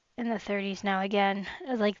like in the 30s now again. It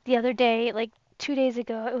was like the other day, like 2 days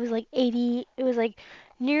ago, it was like 80. It was like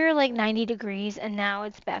near like 90 degrees, and now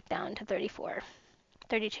it's back down to 34,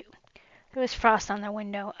 32. There was frost on the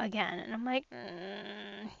window again, and I'm like,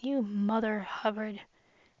 you mother Hubbard.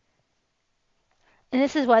 And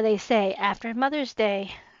this is why they say after Mother's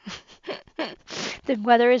Day, the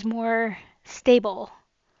weather is more stable.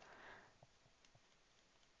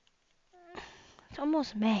 It's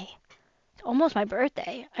almost May. It's almost my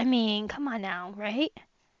birthday. I mean, come on now, right?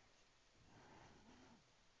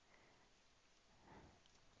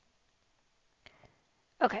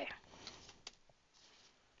 Okay,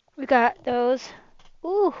 we got those.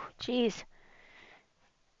 Ooh, jeez.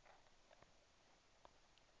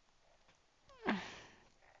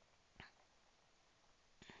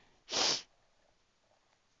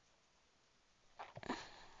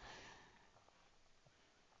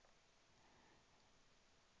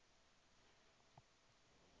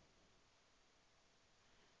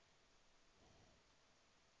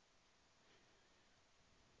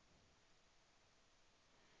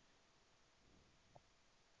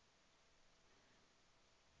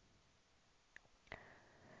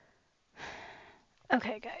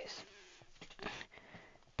 Okay, guys.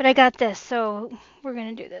 But I got this, so we're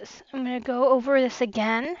gonna do this. I'm gonna go over this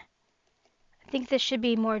again. I think this should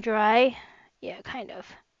be more dry. Yeah, kind of.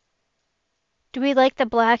 Do we like the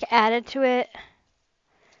black added to it?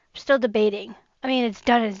 I'm still debating. I mean, it's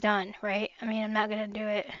done is done, right? I mean, I'm not gonna do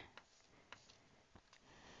it.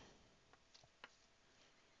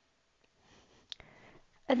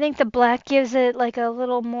 I think the black gives it like a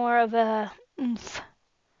little more of a oomph.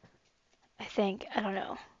 I think. I don't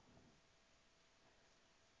know.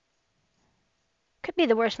 Could be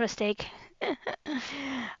the worst mistake.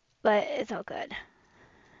 But it's all good.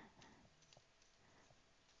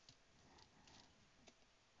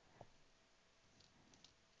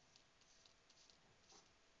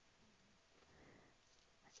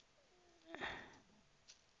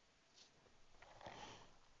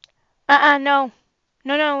 No.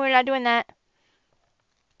 No, no, we're not doing that.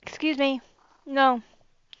 Excuse me. No.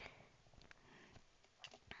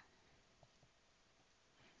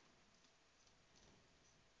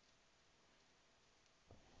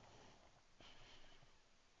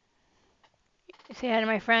 Say hi to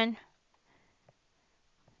my friend.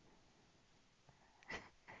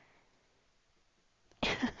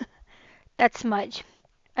 That's Smudge.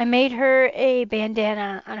 I made her a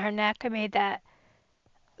bandana on her neck. I made that.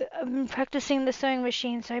 I've been practicing the sewing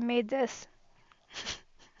machine, so I made this.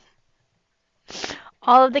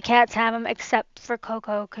 All of the cats have them except for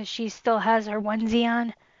Coco because she still has her onesie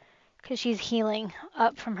on because she's healing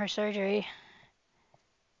up from her surgery.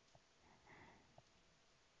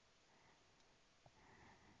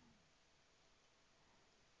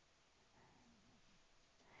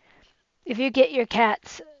 If you get your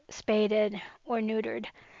cats spaded or neutered,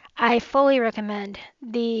 I fully recommend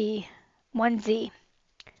the onesie.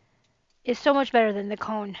 It's so much better than the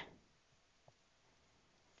cone.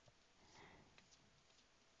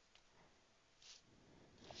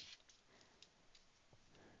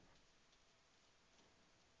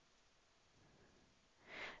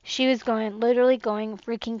 She was literally going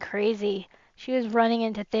freaking crazy. She was running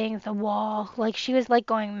into things, the wall, like she was like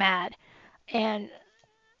going mad. And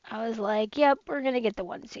I was like, yep, we're gonna get the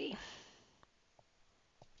onesie.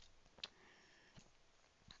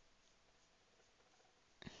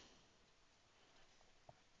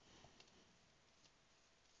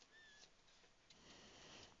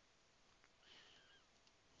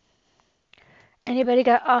 Anybody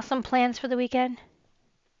got awesome plans for the weekend?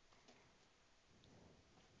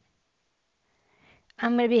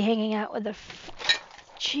 I'm gonna be hanging out with a.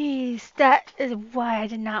 Jeez, that is why I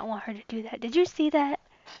did not want her to do that. Did you see that?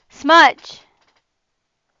 Smudge!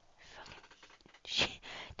 She...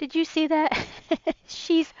 Did you see that?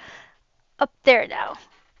 She's up there now.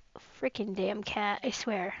 Freaking damn cat, I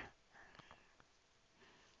swear.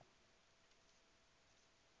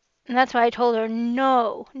 And that's why I told her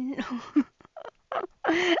no. No.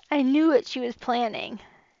 I knew what she was planning.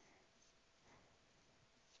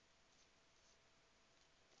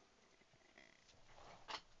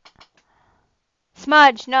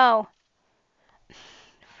 Smudge, no.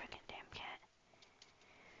 Freaking damn cat.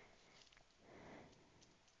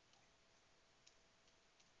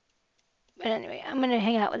 But anyway, I'm gonna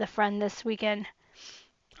hang out with a friend this weekend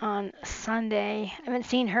on Sunday. I haven't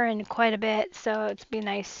seen her in quite a bit, so it's be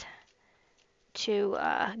nice. to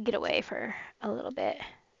get away for a little bit.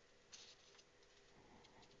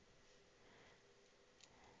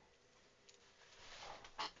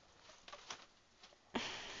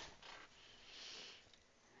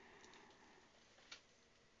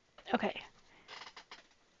 Okay.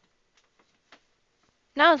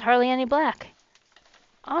 Now there's hardly any black.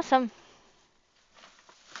 Awesome.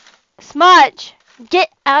 Smudge! Get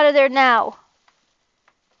out of there now!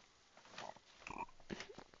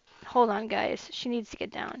 Hold on, guys. She needs to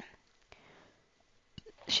get down.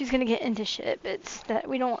 She's gonna get into shit. It's that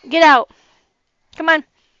we don't. Get out! Come on.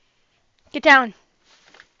 Get down.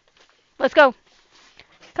 Let's go.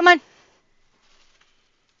 Come on.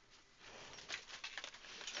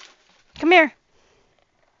 Come here.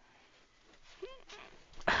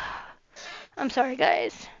 I'm sorry,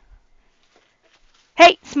 guys.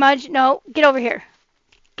 Hey, Smudge. No, get over here.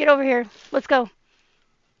 Get over here. Let's go.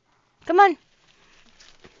 Come on.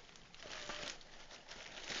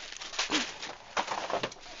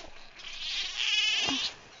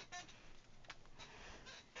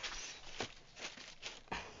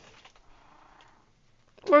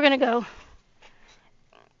 We're gonna go.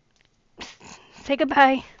 Say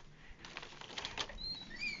goodbye.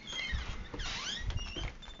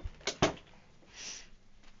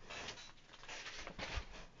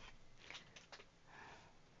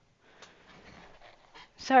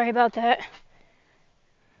 Sorry about that.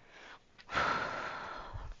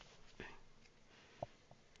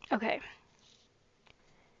 Okay.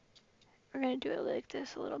 We're gonna do it like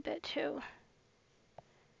this a little bit too.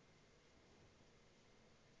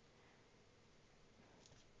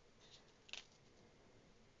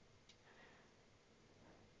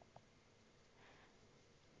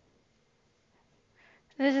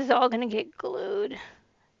 This is all gonna get glued.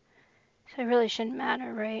 So it really shouldn't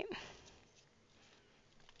matter, right?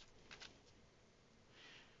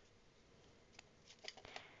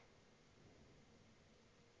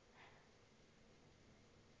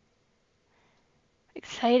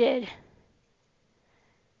 Excited.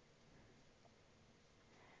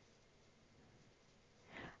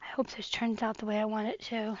 I hope this turns out the way I want it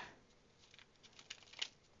to.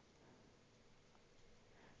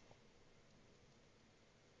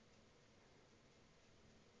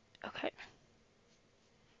 Okay.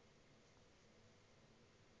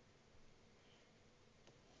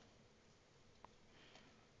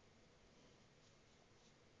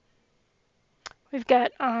 We've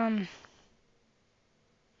got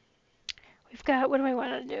what do I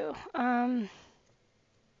want to do? I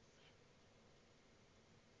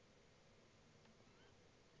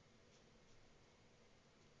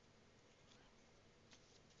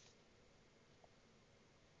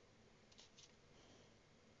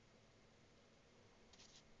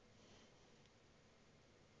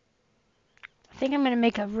think I'm gonna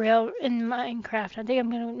make a rail in Minecraft. I think I'm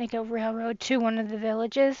gonna make a railroad to one of the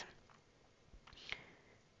villages.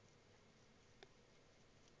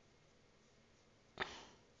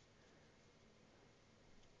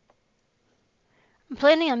 I'm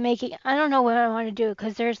planning on making. I don't know what I want to do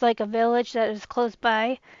because there's like a village that is close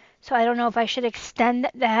by, so I don't know if I should extend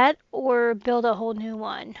that or build a whole new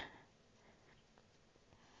one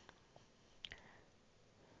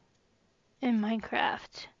in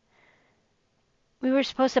Minecraft. We were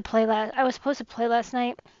supposed to play last. I was supposed to play last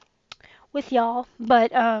night with y'all,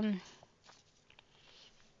 but I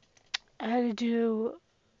had to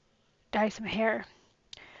dye some hair.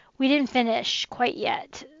 We didn't finish quite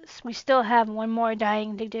yet. We still have one more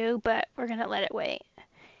dyeing to do, but we're gonna let it wait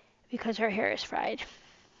because her hair is fried.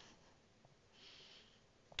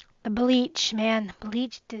 The bleach, man,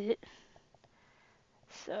 bleach did it.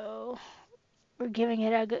 So we're giving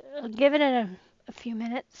it a few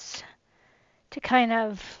minutes to kind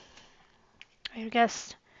of, I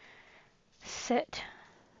guess, sit.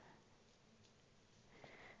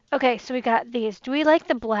 Okay, so we got these. Do we like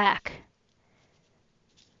the black?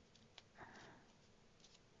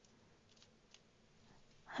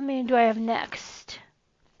 How many do I have next?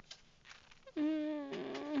 2,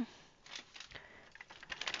 3,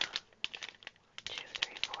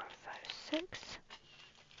 4, 5, 6.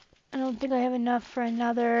 I don't think I have enough for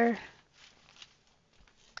another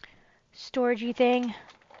storagey thing.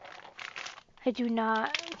 I do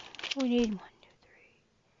not. We need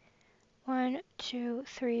 1, 2,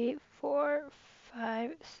 3, 4,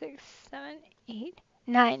 5, 6, 7, 8,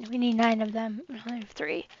 9. We need 9 of them. We only have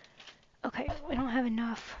 3. Okay, we don't have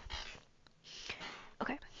enough.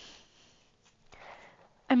 Okay.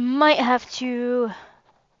 I might have to.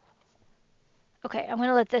 Okay, I'm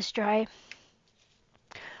gonna let this dry.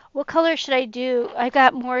 What color should I do? I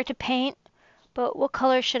got more to paint, but what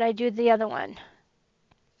color should I do the other one?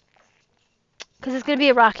 Because it's going to be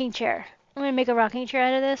a rocking chair. I'm going to make a rocking chair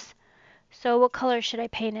out of this. So what color should I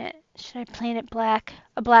paint it? Should I paint it black?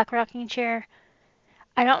 A black rocking chair?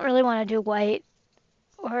 I don't really want to do white.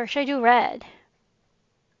 Or should I do red?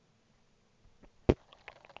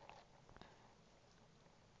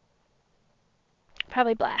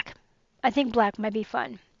 Probably black. I think black might be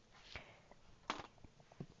fun.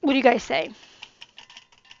 What do you guys say?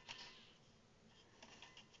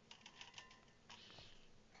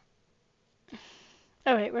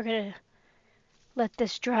 Alright, we're going to let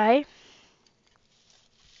this dry.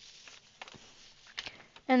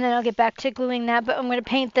 And then I'll get back to gluing that, but I'm going to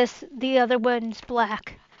paint the other ones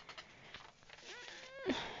black.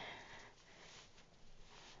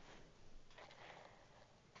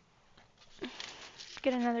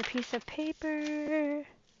 Get another piece of paper.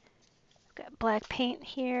 Got black paint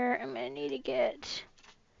here. I'm going to need to get...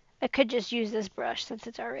 I could just use this brush since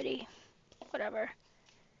it's already... whatever.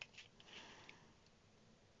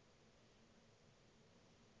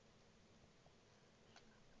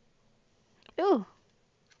 Ooh.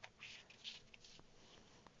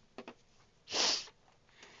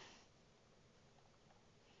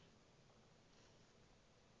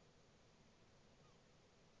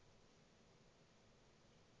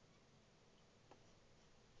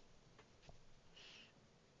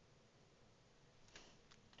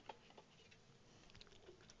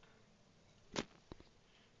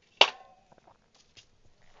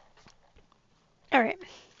 Alright.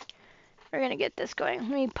 We're going to get this going.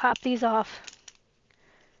 Let me pop these off.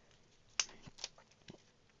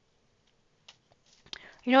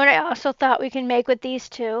 You know what I also thought we can make with these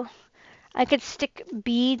two? I could stick a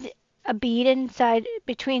bead inside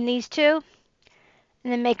between these two,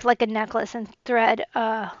 and then make like a necklace and thread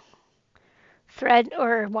or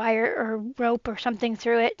wire or rope or something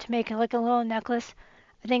through it to make it like a little necklace.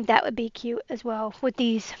 I think that would be cute as well with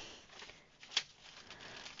these.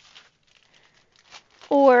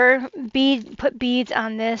 Or put beads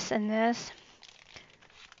on this and this.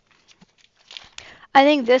 I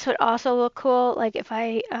think this would also look cool, like if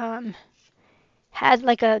I had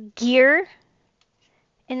like a gear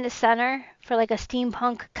in the center for like a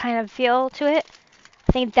steampunk kind of feel to it.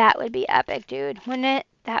 I think that would be epic, dude. Wouldn't it?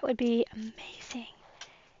 That would be amazing.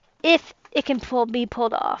 If it can be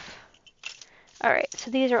pulled off. Alright,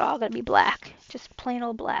 so these are all going to be black. Just plain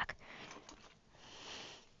old black.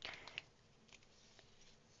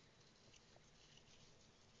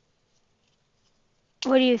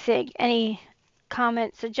 What do you think? Any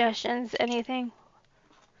comments, suggestions, anything?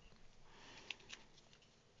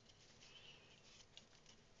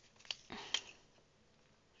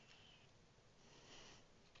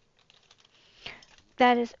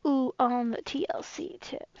 That is ooh on the TLC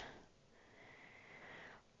tip.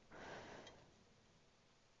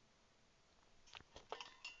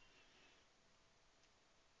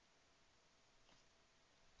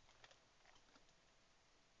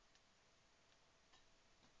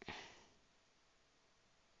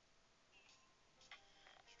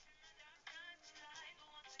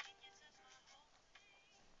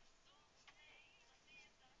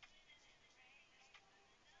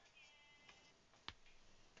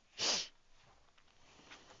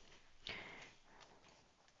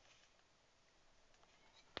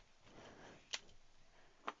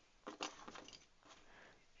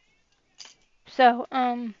 So,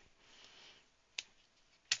 I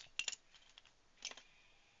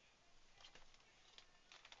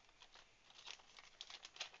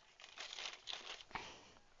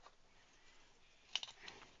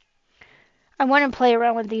want to play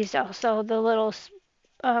around with these also, the little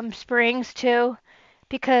springs too,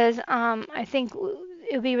 because I think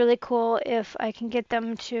it would be really cool if I can get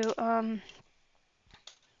them to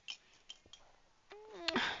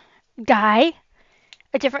dye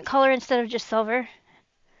a different color instead of just silver.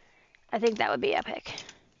 I think that would be epic.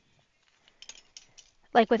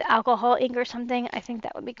 Like with alcohol ink or something, I think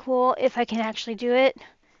that would be cool if I can actually do it.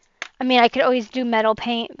 I mean, I could always do metal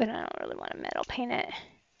paint, but I don't really want to metal paint it.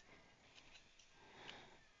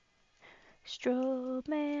 Stroke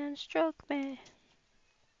man, stroke man.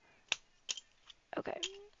 Okay.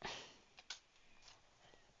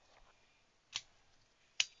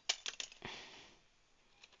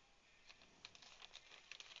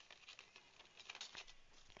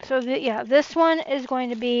 So yeah, this one is going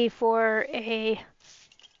to be for a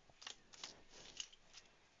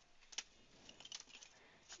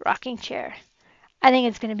rocking chair. I think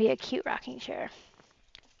it's going to be a cute rocking chair.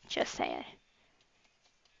 Just saying.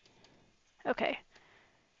 Okay.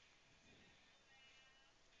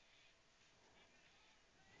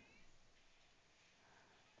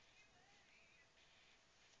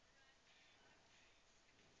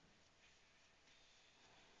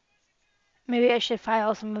 Maybe I should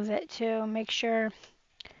file some of it too, make sure.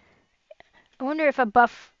 I wonder if a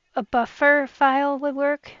buffer file would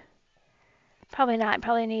work. Probably not.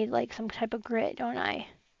 Probably need like some type of grid, don't I?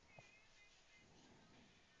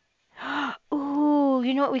 Ooh,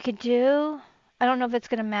 you know what we could do? I don't know if it's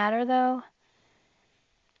gonna matter though.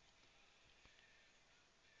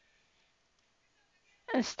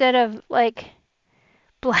 Instead of like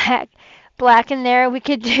black, black in there, we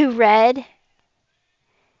could do red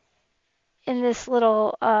in this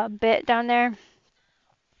little bit down there.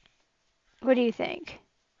 What do you think?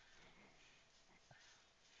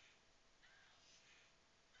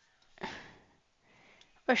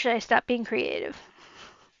 Or should I stop being creative?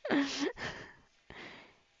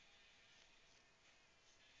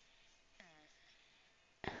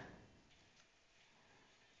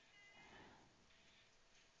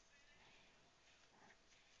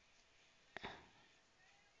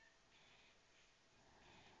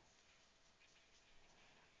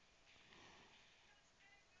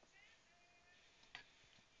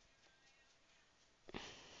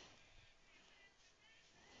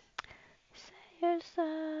 Say you're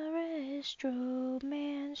sorry, stroke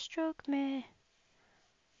man, stroke me.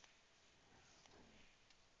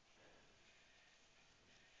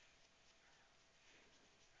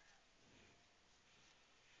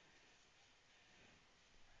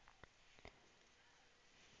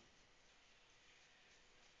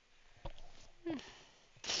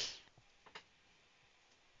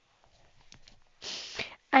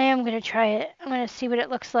 I am gonna try it. I'm gonna see what it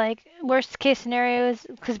looks like. Worst case scenario is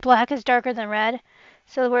because black is darker than red,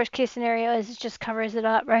 so the worst case scenario is it just covers it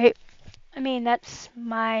up, right? I mean that's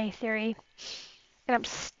my theory, and I'm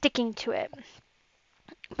sticking to it.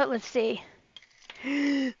 But let's see.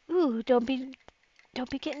 Ooh, don't be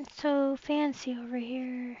getting so fancy over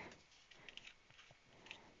here.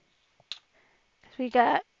 'Cause we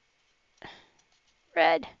got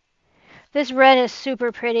red. This red is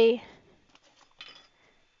super pretty.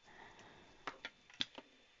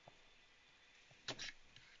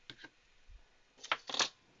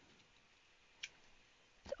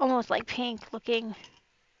 It's almost like pink looking.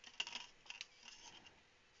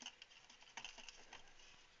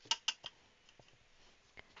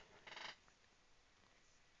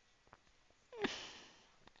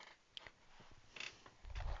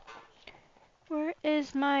 Where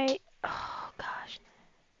is my... Oh, gosh.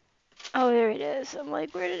 Oh, there it is. I'm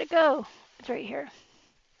like, where did it go? It's right here.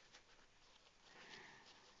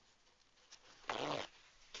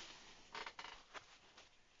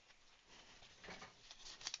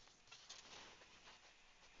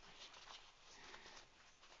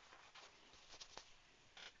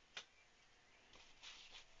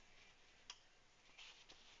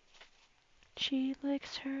 She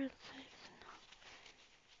licks her lips.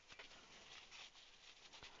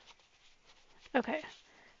 Okay,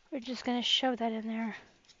 we're just gonna shove that in there.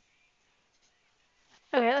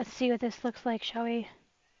 Okay, let's see what this looks like, shall we?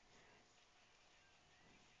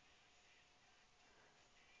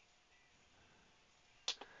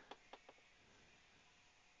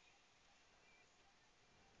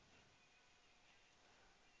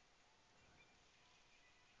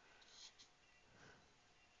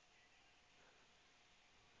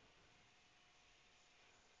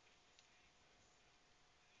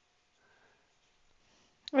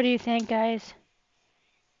 What do you think, guys?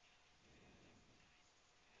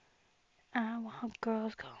 Wild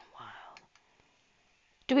girls going wild.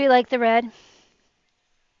 Do we like the red?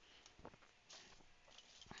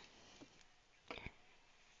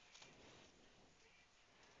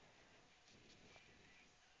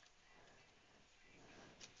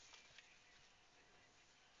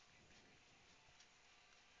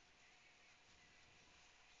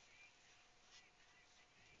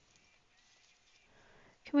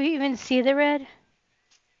 Can we even see the red? A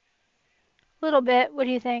little bit. What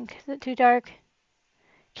do you think? Is it too dark?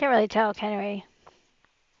 Can't really tell, can we?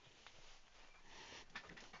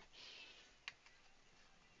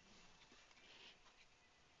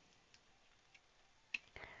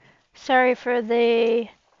 Sorry for the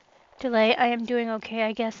delay. I am doing okay.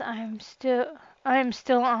 I guess I'm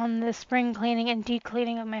still on the spring cleaning and deep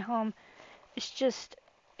cleaning of my home. It's just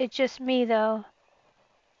me though.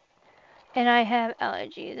 And I have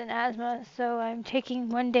allergies and asthma, so I'm taking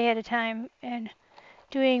one day at a time and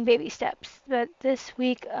doing baby steps. But this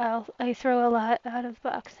week I throw a lot out of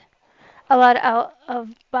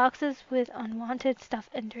boxes with unwanted stuff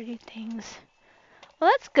and dirty things.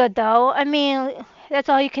 Well, that's good though. I mean, that's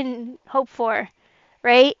all you can hope for,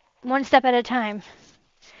 right? One step at a time.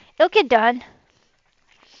 It'll get done.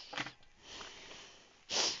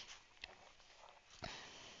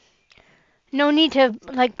 No need to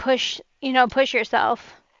like push push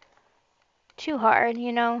yourself too hard,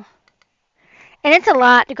 And it's a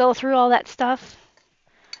lot to go through all that stuff.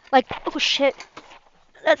 Like, oh shit,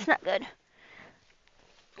 that's not good.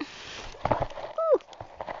 Ooh.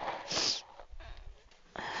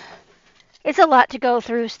 It's a lot to go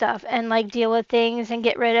through stuff and like deal with things and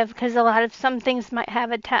get rid of because a lot of some things might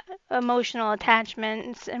have emotional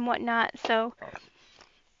attachments and whatnot. So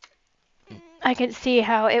I could see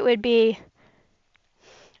how it would be.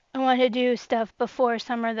 I want to do stuff before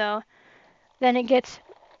summer though. Then it gets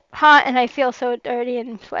hot and I feel so dirty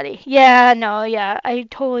and sweaty. Yeah, no, yeah, I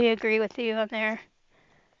totally agree with you on there.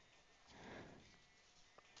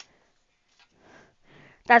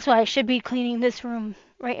 That's why I should be cleaning this room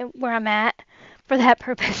right where I'm at for that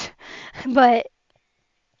purpose. But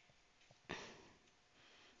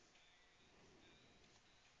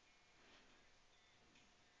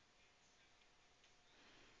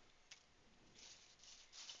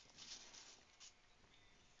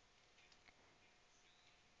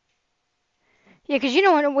yeah, 'cause you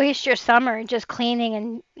don't want to waste your summer just cleaning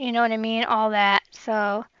and you know what I mean, all that.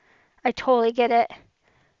 So I totally get it.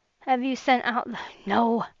 Have you sent out?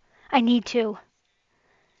 No, I need to.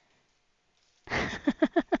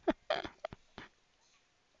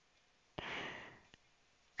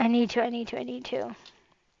 I need to. I need to. I need to.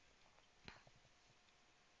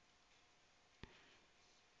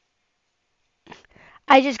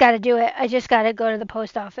 I just got to do it. I just got to go to the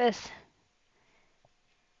post office.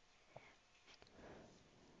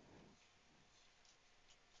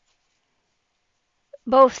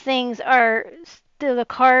 Both things are still the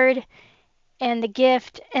card and the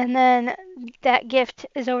gift, and then that gift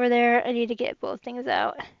is over there. I need to get both things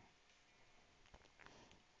out.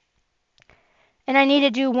 And I need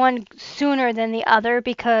to do one sooner than the other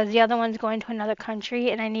because the other one's going to another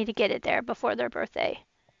country and I need to get it there before their birthday.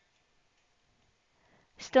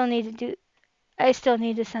 Still need to do I still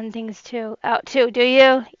need to send things too out too, do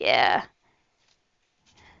you? Yeah.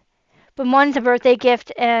 But one's a birthday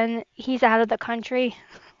gift and he's out of the country.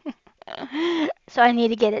 So I need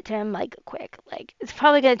to get it to him like quick. Like it's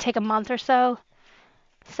probably going to take a month or so.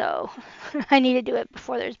 So I need to do it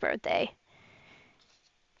before his birthday.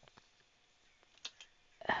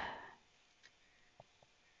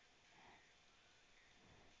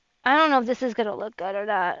 I don't know if this is going to look good or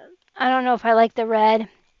not. I don't know if I like the red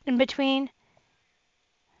in between.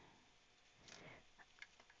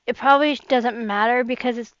 It probably doesn't matter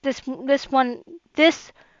because it's this one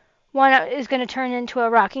is going to turn into a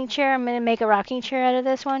rocking chair. I'm going to make a rocking chair out of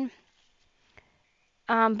this one.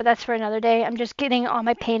 But that's for another day. I'm just getting all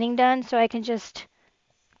my painting done so I can just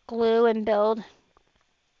glue and build.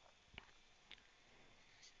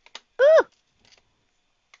 Ooh!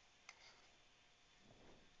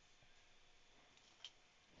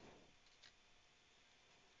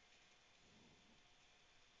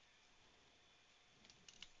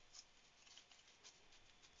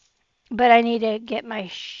 But I need to get my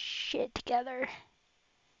shit together.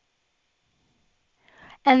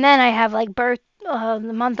 And then I have like the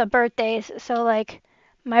month of birthdays. So like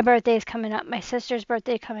my birthday is coming up, my sister's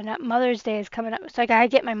birthday coming up, Mother's Day is coming up. So I gotta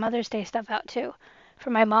get my Mother's Day stuff out too for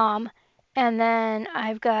my mom. And then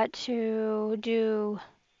I've got to do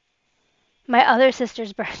my other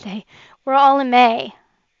sister's birthday. We're all in May.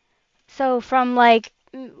 So from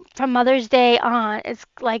Mother's Day on, it's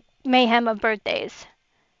like mayhem of birthdays.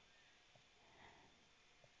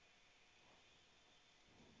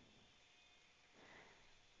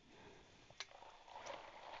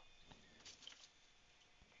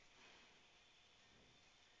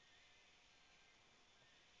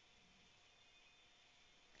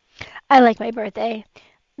 I like my birthday.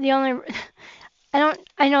 The only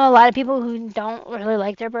I know a lot of people who don't really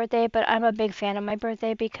like their birthday, but I'm a big fan of my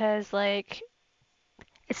birthday because like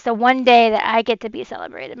it's the one day that I get to be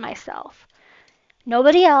celebrated myself.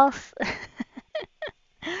 Nobody else.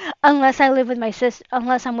 Unless I'm with my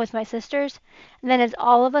sisters, then it's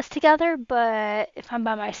all of us together, but if I'm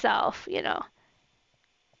by myself.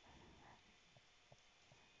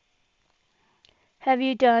 Have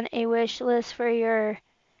you done a wish list for your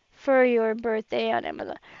birthday on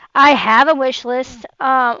Amazon? I have a wish list.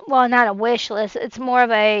 Well, not a wish list. It's more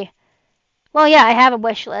of a well, yeah, I have a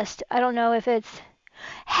wish list. I don't know if it's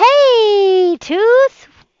Hey, Tooth.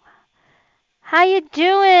 How you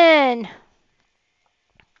doing?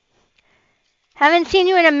 Haven't seen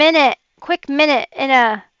you in a minute. Quick minute in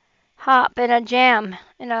a hop, in a jam,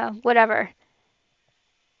 in a whatever.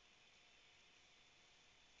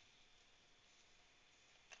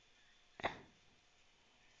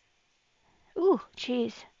 Ooh,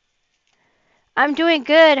 jeez. I'm doing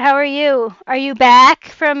good. How are you? Are you back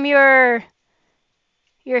from your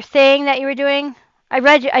your thing that you were doing?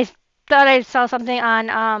 I thought I saw something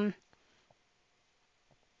on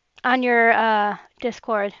your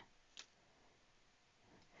Discord.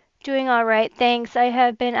 Doing all right, thanks. I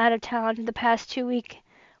have been out of town the past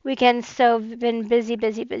weekends, so been busy,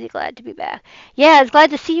 busy, busy. Glad to be back. Yeah, it's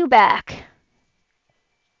glad to see you back.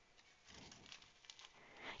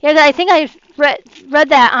 Yeah, I think I read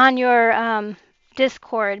that on your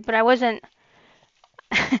Discord, but I wasn't.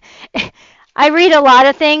 I read a lot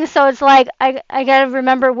of things, so it's like I gotta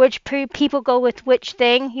remember which people go with which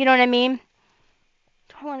thing. You know what I mean?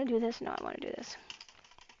 Do I want to do this? No, I want to do this.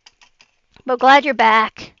 But glad you're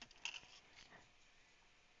back.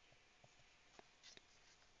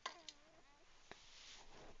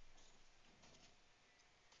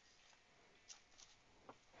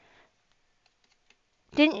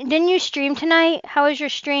 Didn't you stream tonight? How was your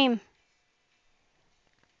stream?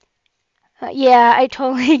 Yeah, I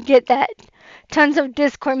totally get that. Tons of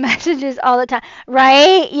Discord messages all the time.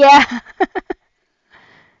 Right? Yeah.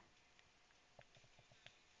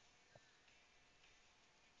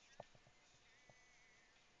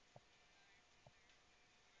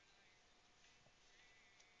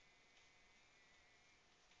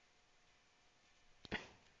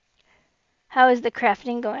 How is the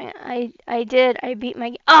crafting going? I did. I beat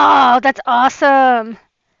my. Oh, that's awesome.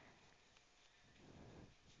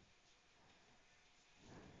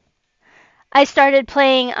 I started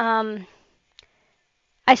playing I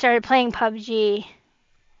started playing PUBG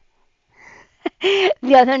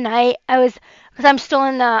the other night. Cuz I'm still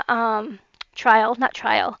in the trial, not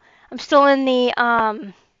trial. I'm still in the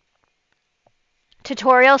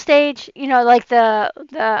tutorial stage, you know, like the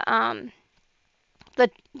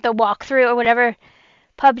walkthrough or whatever.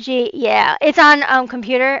 PUBG, yeah. It's on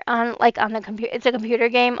computer on the computer. It's a computer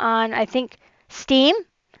game on I think Steam,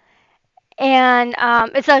 and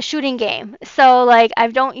it's a shooting game. So like I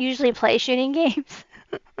don't usually play shooting games.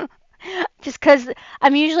 Just because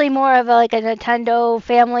I'm usually more of like a Nintendo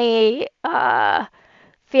family kind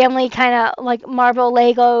of like Marvel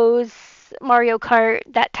Legos, Mario Kart,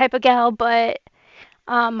 that type of gal, but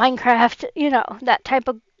Minecraft, that type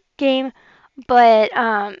of game. But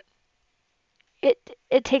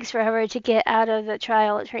it takes forever to get out of the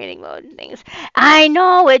trial training mode and things. I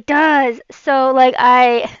know it does. So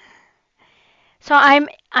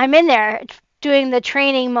I'm in there doing the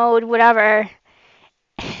training mode, whatever.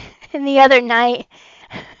 And the other night,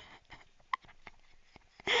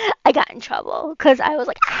 I got in trouble because I was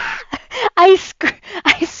like, ah! I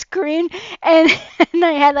screamed, and, and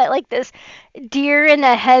I had like this deer in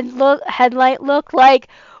the headlight look, like,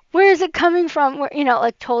 where is it coming from? Where,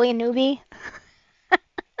 like totally a newbie.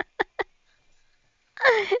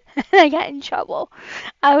 And I got in trouble.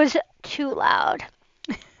 I was too loud.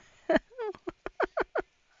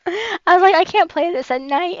 I was like, I can't play this at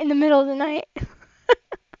night in the middle of the night.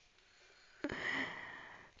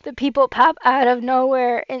 The people pop out of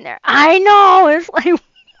nowhere in there. I know. It's like,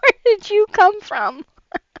 where did you come from?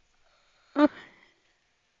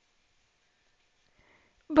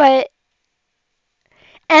 But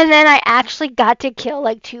and then I actually got to kill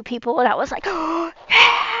like two people, and I was like, oh,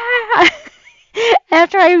 yeah!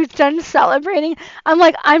 After I was done celebrating, I'm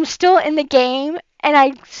like, I'm still in the game, and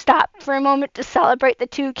I stopped for a moment to celebrate the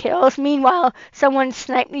two kills. Meanwhile, someone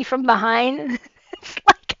sniped me from behind. It's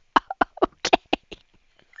like, okay.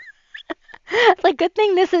 It's like, good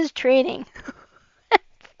thing this is training.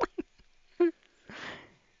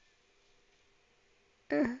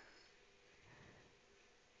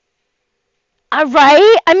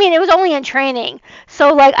 Right? I mean, it was only in training.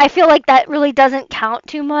 So, like, I feel like that really doesn't count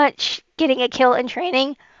too much, getting a kill in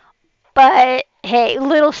training. But, hey,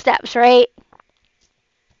 little steps, right?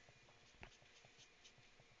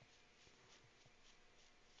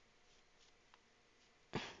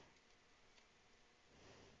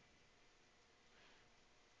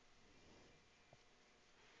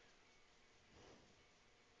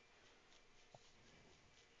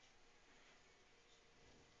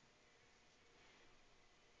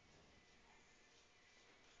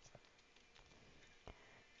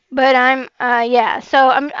 But yeah, so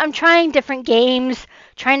I'm trying different games,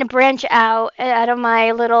 trying to branch out of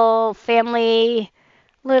my little family,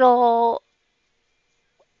 little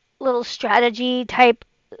little strategy type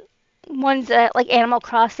ones that like Animal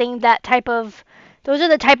Crossing, that type of. Those are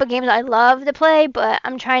the type of games I love to play, but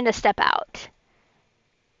I'm trying to step out.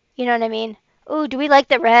 You know what I mean? Ooh, do we like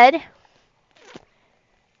the red?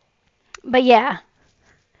 But yeah.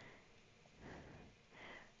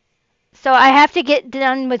 So I have to get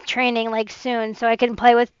done with training like soon so I can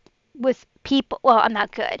play with people. Well, I'm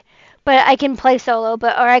not good, but I can play solo.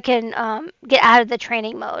 But or I can get out of the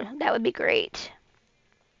training mode. That would be great.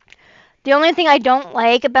 The only thing I don't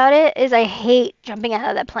like about it is I hate jumping out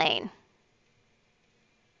of the plane.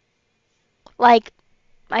 Like,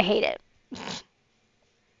 I hate it.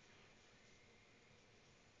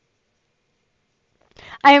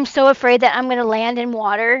 I am so afraid that I'm gonna land in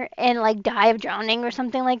water and like die of drowning or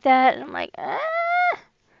something like that. And I'm like, ah.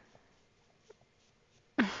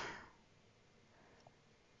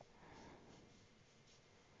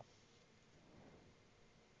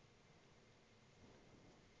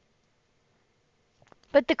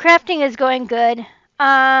 But the crafting is going good.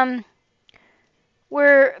 Um,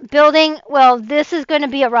 we're building. Well, this is going to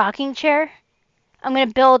be a rocking chair. I'm going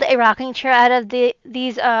to build a rocking chair out of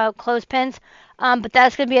these clothespins. But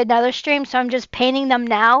that's going to be another stream. So I'm just painting them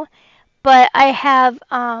now. But I have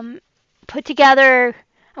put together.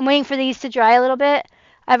 I'm waiting for these to dry a little bit.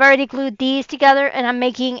 I've already glued these together, and I'm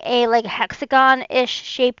making a like hexagon-ish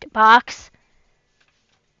shaped box.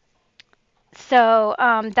 So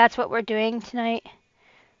that's what we're doing tonight.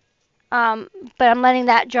 Um, but I'm letting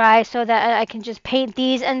that dry so that I can just paint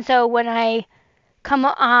these. And so when I come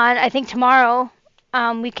on, I think tomorrow,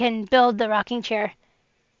 we can build the rocking chair.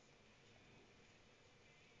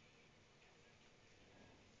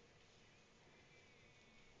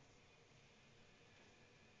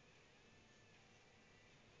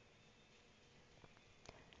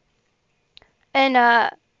 And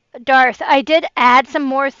Darth, I did add some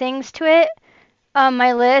more things to it on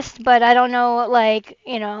my list, but I don't know, like,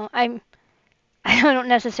 I don't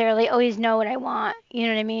necessarily always know what I want. You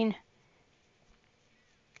know what I mean?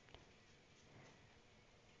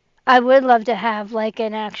 I would love to have like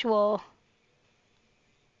an actual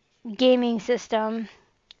gaming system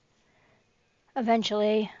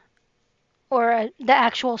eventually, or the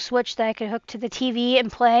actual Switch that I could hook to the TV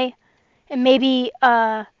and play, and maybe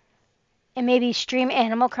stream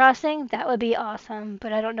Animal Crossing. That would be awesome,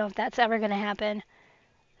 but I don't know if that's ever gonna happen.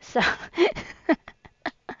 So,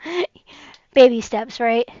 baby steps,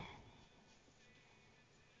 right?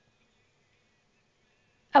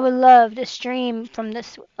 I would love to stream from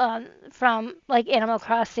this, from like Animal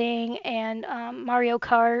Crossing and Mario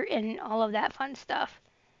Kart and all of that fun stuff.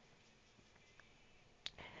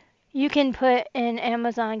 You can put an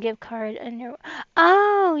Amazon gift card in your.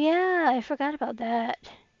 Oh yeah, I forgot about that.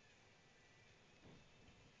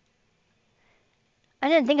 I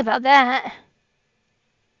didn't think about that.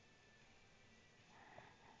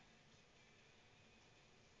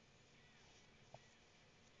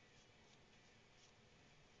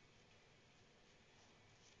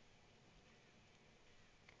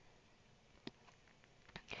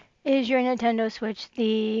 Is your Nintendo Switch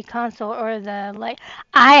the console or the light?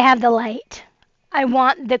 I have the light. I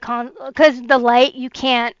want the because the light you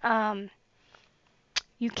can't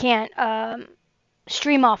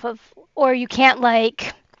stream off of, or you can't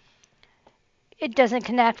like it doesn't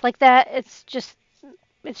connect like that. It's just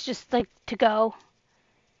like to go.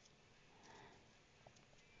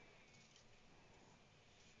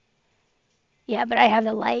 Yeah, but I have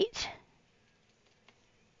the light.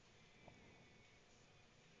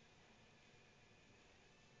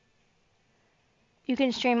 You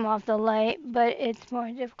can stream off the light, but it's more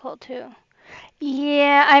difficult too.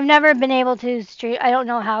 Yeah, I've never been able to stream. I don't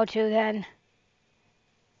know how to then.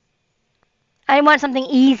 I want something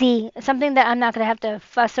easy, something that I'm not going to have to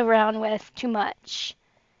fuss around with too much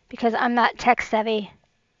because I'm not tech savvy.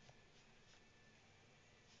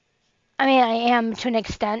 I mean, I am to an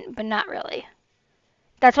extent, but not really.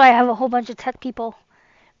 That's why I have a whole bunch of tech people.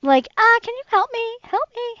 Like, can you help me? Help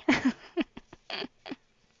me.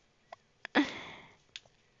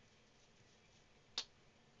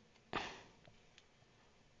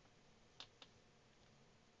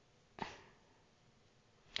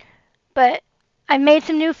 But I made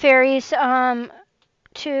some new fairies,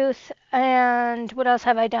 tooth, and what else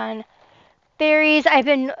have I done? Fairies, I've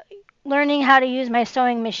been learning how to use my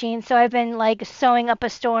sewing machine, so I've been like sewing up a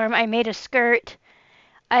storm. I made a skirt.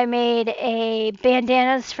 I made a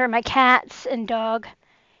bandanas for my cats and dog,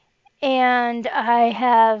 and I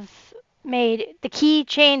have made the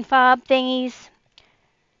keychain fob thingies.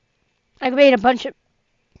 I made a bunch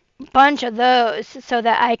of those so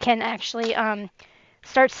that I can actually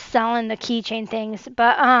start selling the keychain things.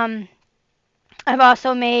 But I've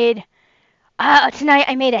also made tonight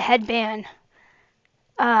I made a headband.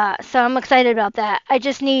 So I'm excited about that. I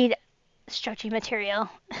just need stretchy material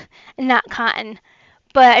and not cotton.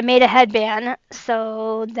 But I made a headband,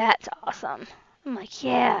 so that's awesome. I'm like,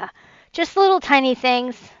 yeah, just little tiny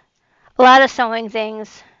things, a lot of sewing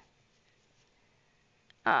things.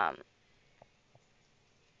 Um,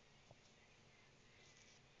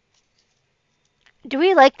 do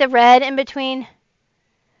we like the red in between?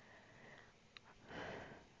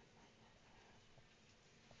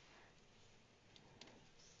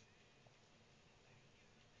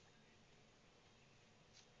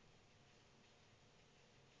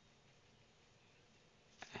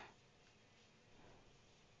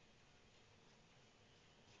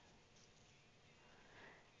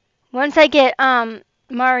 Once I get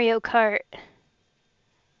Mario Kart,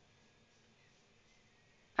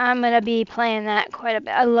 I'm gonna be playing that quite a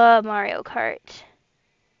bit. I love Mario Kart.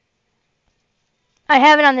 I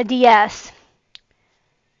have it on the DS.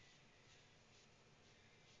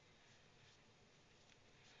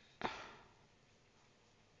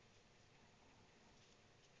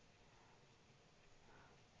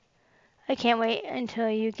 I can't wait until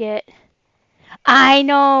you get. I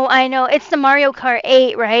know, I know. It's the Mario Kart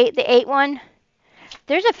 8, right? The 8 one.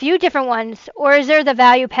 There's a few different ones, or is there the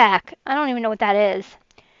value pack? I don't even know what that is.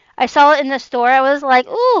 I saw it in the store. I was like,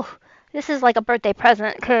 ooh, this is like a birthday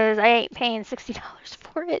present because I ain't paying $60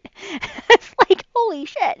 for it. It's like, holy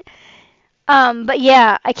shit. But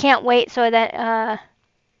yeah, I can't wait so that,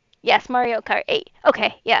 yes, Mario Kart 8.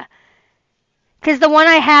 Okay, yeah. Because the one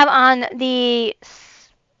I have on the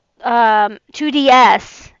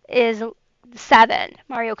 2DS is 7,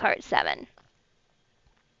 Mario Kart 7.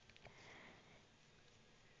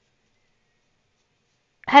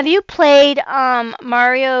 Have you played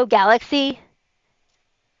Mario Galaxy?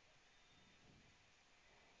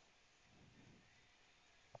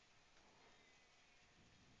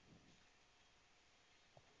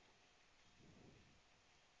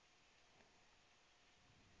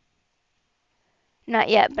 Not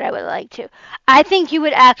yet, but I would like to. I think you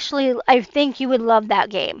would love that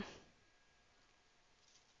game.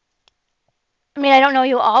 I mean, I don't know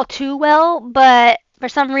you all too well, but for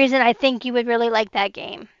some reason, I think you would really like that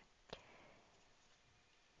game.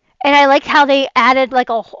 And I liked how they added like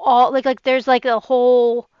all like there's like a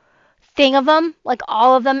whole thing of them, like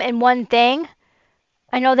all of them in one thing.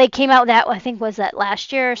 I know they came out that I think was that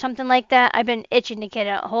last year or something like that. I've been itching to get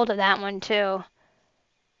a hold of that one too.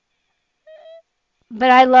 But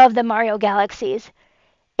I love the Mario Galaxies.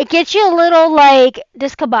 It gets you a little like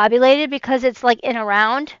discombobulated because it's like in a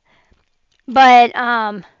round, but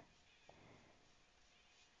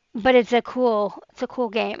it's a cool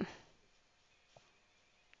game.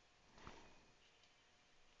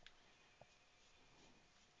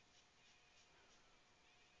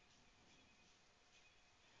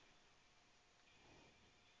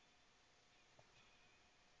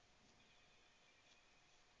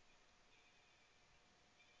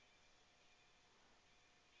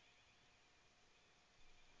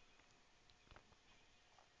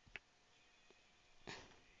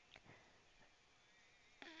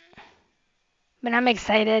 But I'm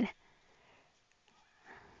excited.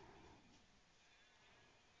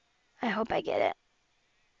 I hope I get it.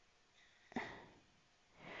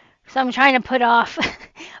 So I'm trying to put off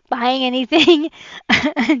buying anything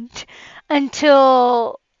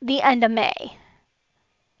until the end of May,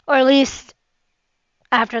 or at least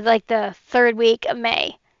after like the third week of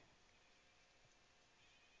May.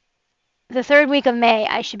 The third week of May,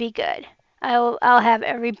 I should be good. I'll have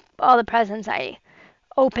all the presents I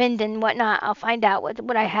opened and whatnot. I'll find out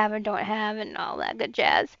what I have and don't have and all that good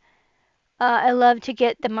jazz. I love to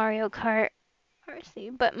get the Mario Kart RC,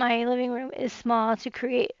 but my living room is small to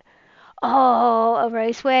create. Oh, a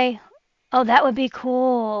raceway. Oh, that would be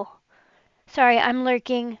cool. Sorry, I'm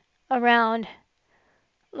lurking around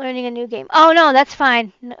learning a new game. Oh no, that's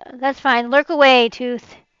fine. That's fine. Lurk away,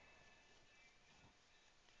 Tooth.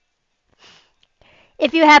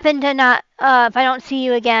 If you happen to not, if I don't see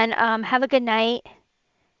you again, have a good night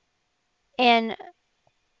and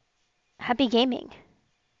happy gaming.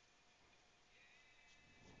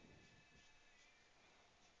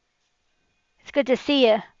 It's good to see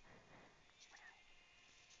you.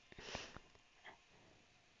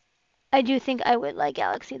 I do think I would like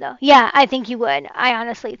Galaxy though. Yeah, I think you would. I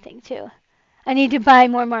honestly think too. I need to buy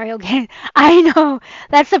more Mario games. I know.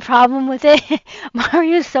 That's the problem with it.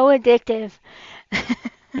 Mario's so addictive.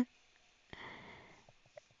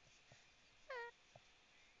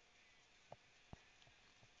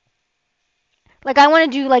 Like I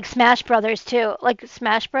want to do like Smash Brothers too. Like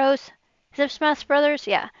Smash Bros. Is it Smash Brothers?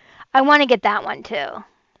 Yeah. I want to get that one too.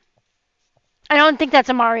 I don't think that's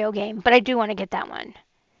a Mario game, but I do want to get that one.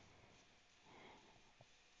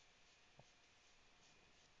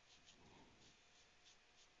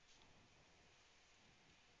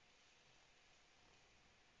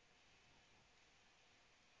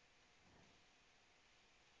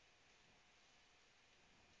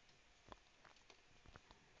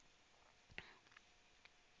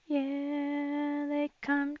 Yeah, they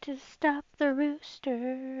come to stop the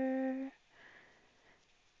rooster.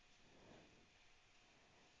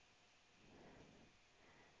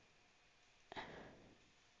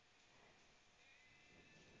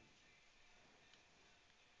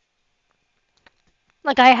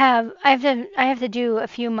 Like I have to do a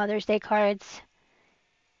few Mother's Day cards,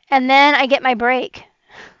 and then I get my break.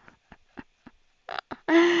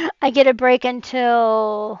 I get a break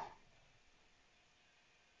until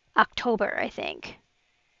October, I think.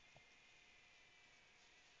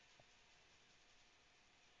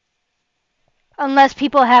 Unless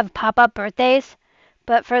people have pop-up birthdays.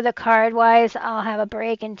 But for the card wise, I'll have a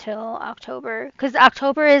break until October. Because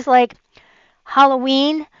October is like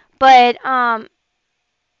Halloween, but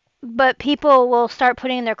people will start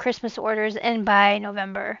putting their Christmas orders in by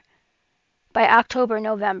November. By October,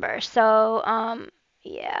 November. So,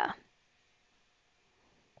 yeah.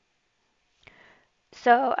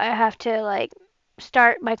 So I have to like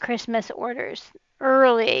start my Christmas orders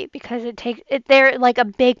early because they're like a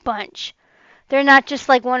big bunch. They're not just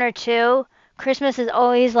like one or two. Christmas is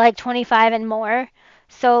always like 25 and more.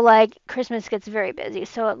 So like Christmas gets very busy.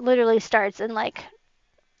 So it literally starts in like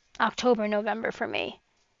October, November for me.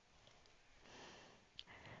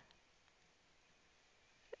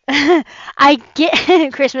 I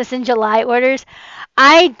get Christmas in July orders.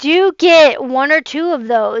 I do get one or two of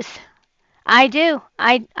those. I do.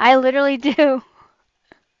 I literally do.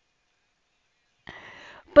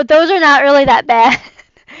 But those are not really that bad.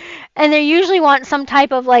 And they usually want some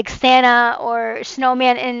type of like Santa or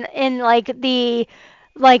snowman in like the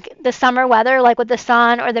summer weather, like with the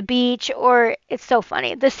sun or the beach, or it's so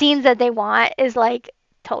funny. The scenes that they want is like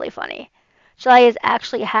totally funny. July is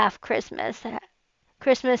actually half Christmas.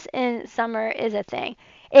 Christmas in summer is a thing.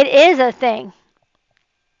 It is a thing.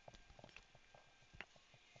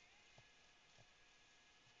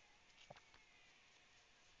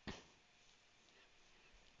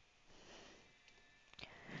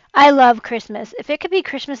 I love Christmas. If it could be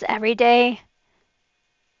Christmas every day,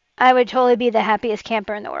 I would totally be the happiest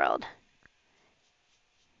camper in the world.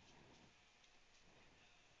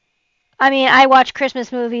 I mean, I watch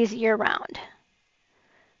Christmas movies year round.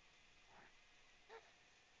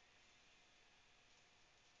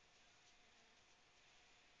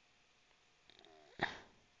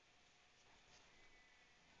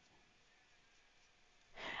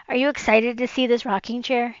 Are you excited to see this rocking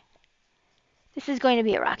chair? This is going to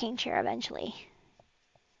be a rocking chair eventually.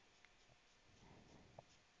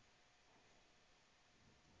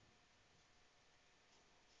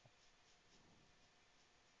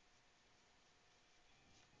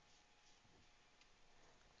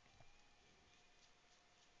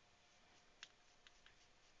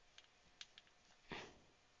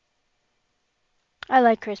 I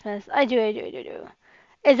like Christmas. I do.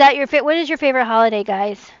 Is that your what is your favorite holiday,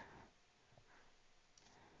 guys?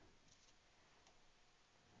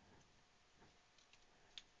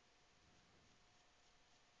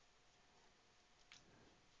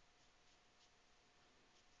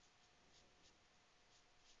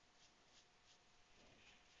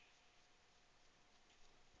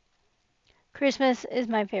 Christmas is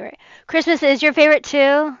my favorite. Christmas is your favorite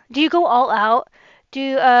too? Do you go all out?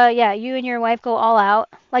 Yeah, you and your wife go all out?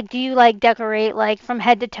 Like do you like decorate like from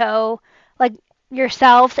head to toe, like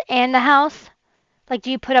yourselves and the house? Like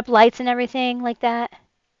do you put up lights and everything like that?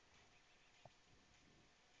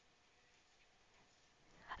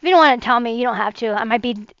 If you don't want to tell me, you don't have to. I might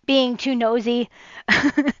be being too nosy.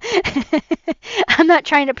 I'm not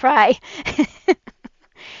trying to pry.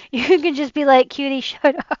 You can just be like, "Cutie,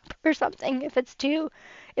 shut up," or something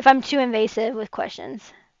if I'm too invasive with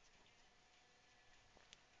questions.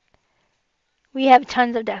 We have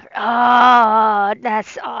tons of Oh,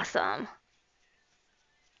 that's awesome.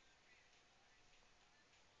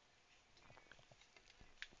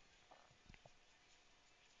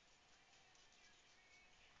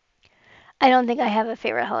 I don't think I have a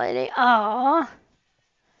favorite holiday. Oh,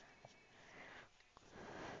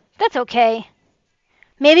 that's okay.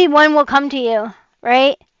 Maybe one will come to you,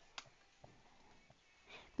 right?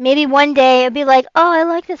 Maybe one day it'll be like, "Oh, I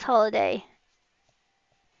like this holiday."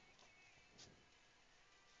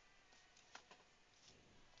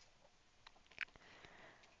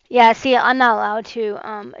 Yeah, see, I'm not allowed to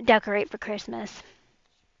decorate for Christmas.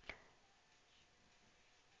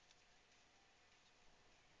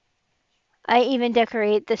 I even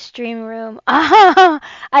decorate the stream room.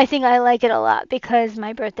 I think I like it a lot because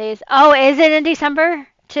my birthday is. Oh, is it in December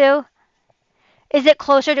too? Is it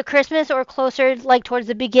closer to Christmas or closer like towards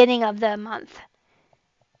the beginning of the month?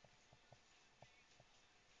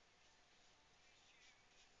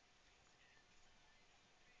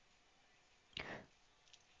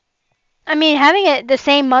 I mean, having it the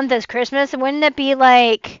same month as Christmas, wouldn't it be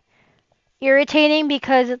like irritating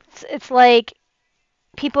because it's like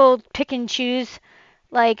people pick and choose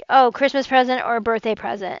like, oh, Christmas present or birthday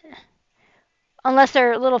present. Unless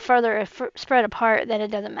they're a little further spread apart, then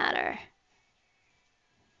it doesn't matter.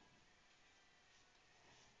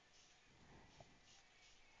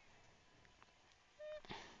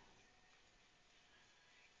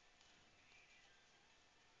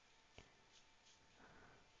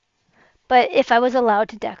 But if I was allowed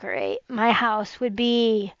to decorate, my house would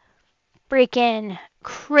be freaking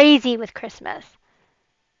crazy with Christmas.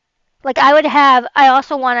 Like I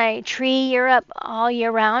also want a tree year up all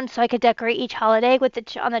year round so I could decorate each holiday with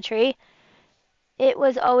on the tree. It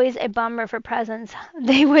was always a bummer for presents.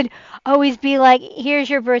 They would always be like, "Here's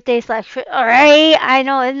your birthday slash." All right, I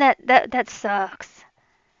know, and that sucks.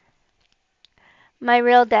 My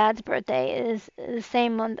real dad's birthday is the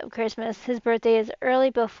same month of Christmas. His birthday is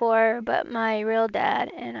early before, but my real dad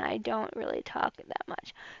and I don't really talk that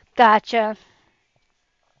much. Gotcha.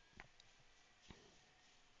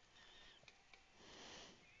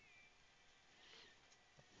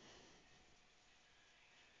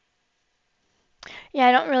 Yeah,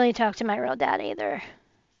 I don't really talk to my real dad either.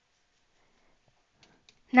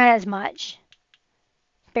 Not as much.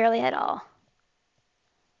 Barely at all.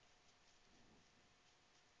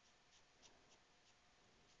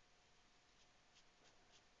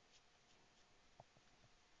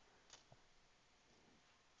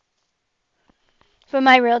 But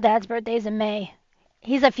my real dad's birthday is in May.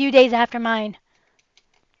 He's a few days after mine.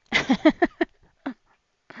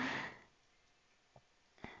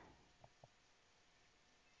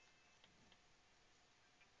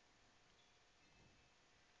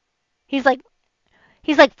 he's like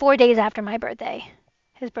he's like 4 days after my birthday.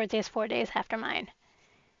 His birthday is 4 days after mine.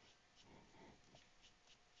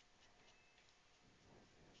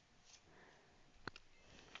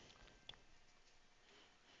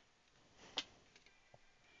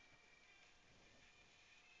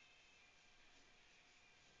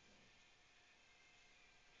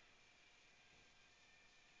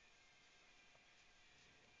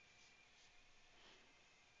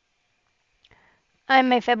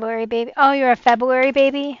 I'm a February baby. Oh, you're a February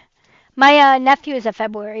baby? My nephew is a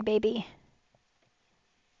February baby.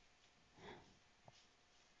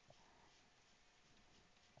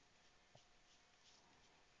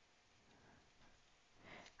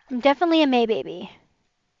 I'm definitely a May baby.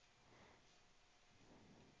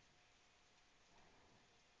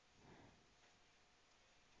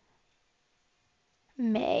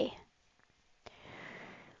 May.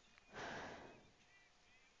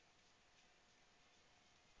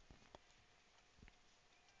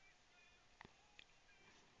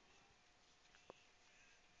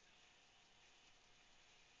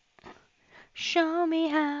 Show me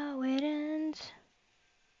how it ends.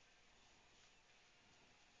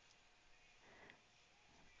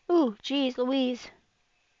 Ooh, geez, Louise.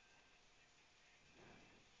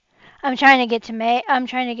 I'm trying to get to May. I'm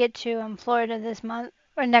trying to get to Florida this month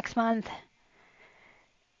or next month,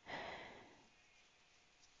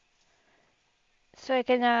 so I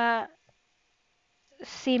can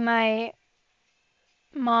see my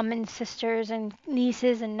mom and sisters and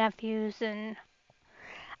nieces and nephews. And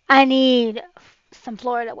I need some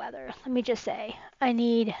Florida weather. Let me just say, I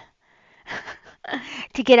need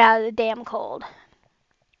to get out of the damn cold.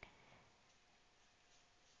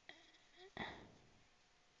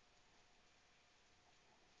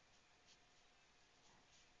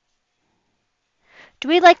 Do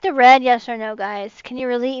we like the red? Yes or no, guys? Can you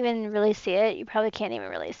really even really see it? You probably can't even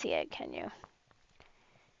really see it, can you?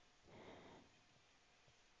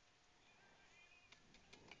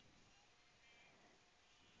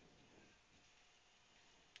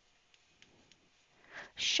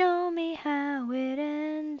 Show me how it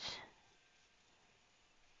ends.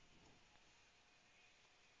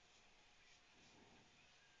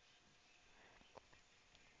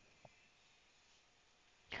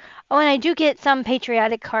 Oh, and I do get some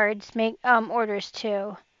patriotic cards make orders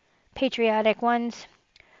too. Patriotic ones.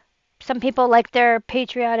 Some people like their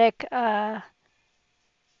patriotic um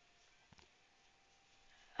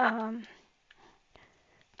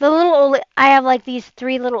the little old I have like these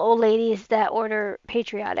three little old ladies that order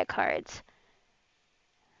patriotic cards.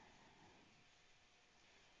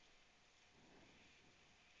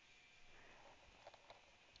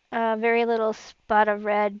 Very little spot of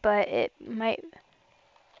red, but it might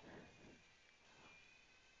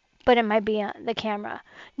be on the camera.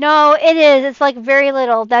 No, it is. It's like very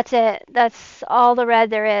little. That's it. That's all the red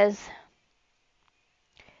there is.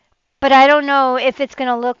 But I don't know if it's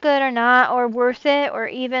gonna look good or not, or worth it, or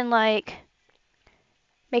even like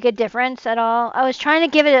make a difference at all. I was trying to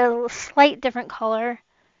give it a slight different color.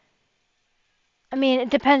 I mean, it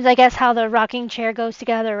depends, I guess, how the rocking chair goes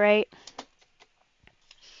together, right?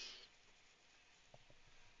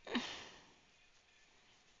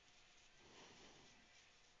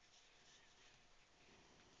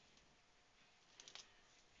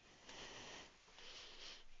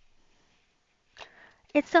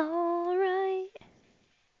 It's alright.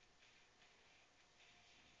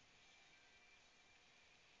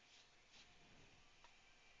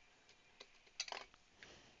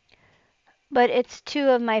 but it's two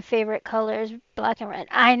of my favorite colors, black and red.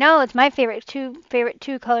 I know it's my favorite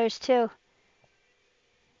two colors too.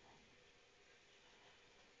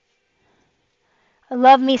 I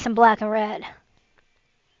love me some black and red.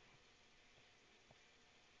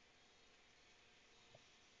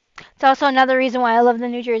 It's also another reason why I love the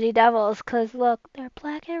New Jersey Devils, 'cause look, they're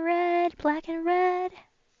black and red, black and red.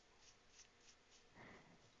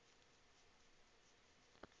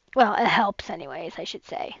 Well, it helps anyways, I should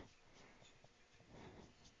say.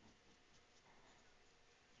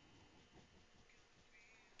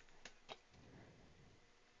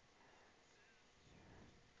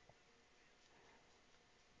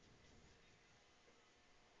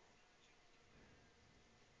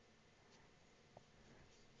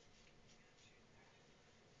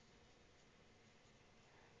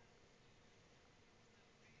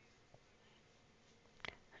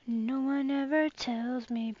 No one ever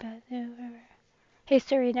tells me about the. Hey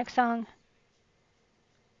Siri, next song.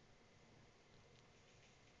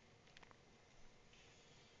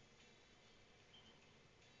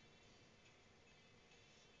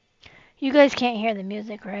 You guys can't hear the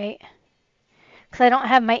music, right? 'Cause I don't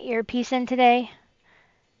have my earpiece in today.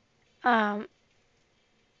 Um,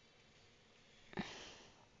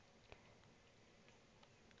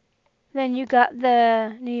 then you got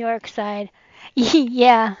the New York side.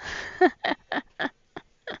 Yeah.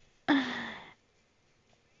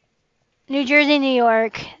 New Jersey, New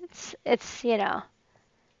York. It's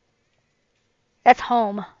that's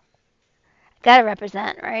home. Gotta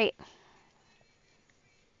represent, right?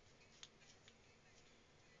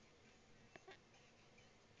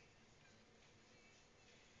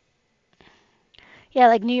 Yeah,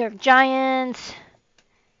 like New York Giants.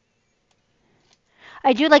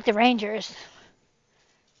 I do like the Rangers.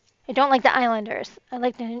 I don't like the Islanders. I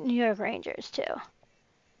like the New York Rangers too.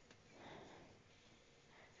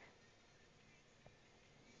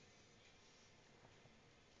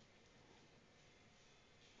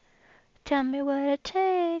 Tell me what it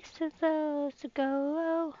takes to those to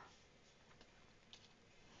go.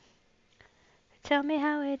 Tell me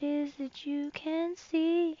how it is that you can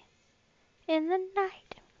see in the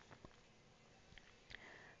night.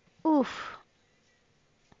 Oof.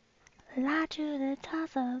 Lie to the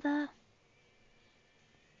toss of the.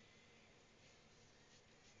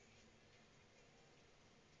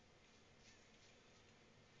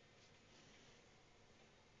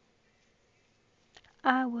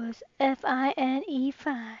 I was fine.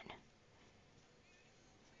 Fine.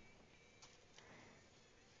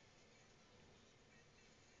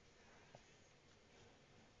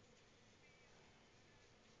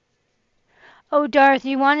 Oh, Darth,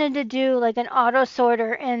 you wanted to do like an auto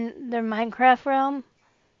sorter in the Minecraft realm?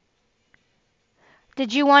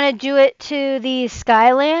 Did you want to do it to the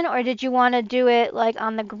Skyland or did you want to do it like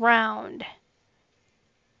on the ground?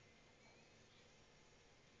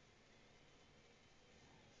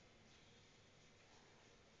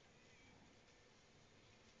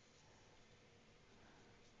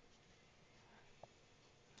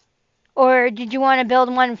 Or did you want to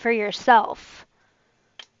build one for yourself?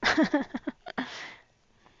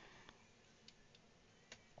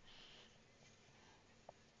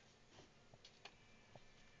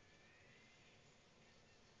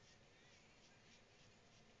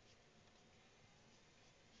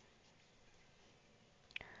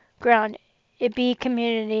 Ground. It be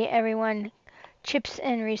community, everyone chips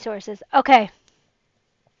in resources. Okay.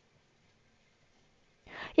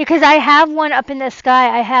 Because I have one up in the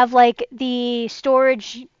sky. I have like the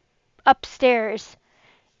storage upstairs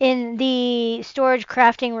in the storage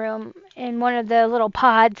crafting room in one of the little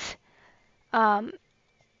pods. Um,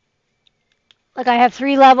 like I have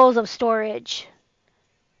 3 levels of storage.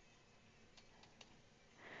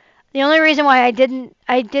 The only reason why I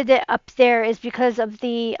did it up there is because of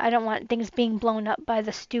the I don't want things being blown up by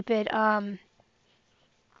the stupid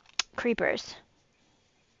creepers.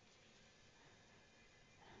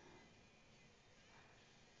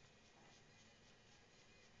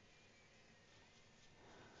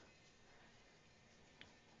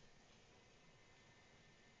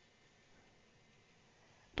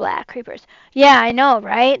 Black creepers. Yeah, I know,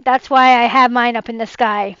 right? That's why I have mine up in the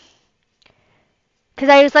sky. Because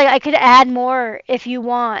I was like, I could add more if you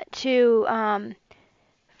want to,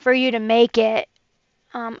 for you to make it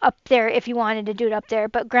up there if you wanted to do it up there.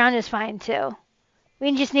 But ground is fine too.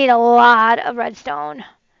 We just need a lot of redstone.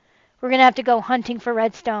 We're going to have to go hunting for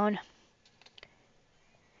redstone.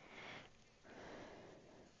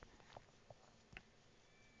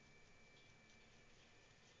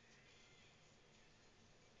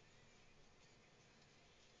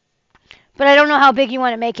 But I don't know how big you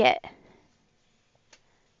want to make it.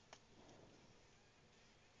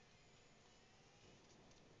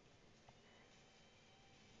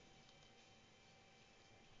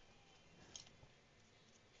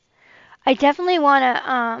 I definitely want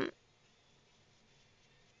to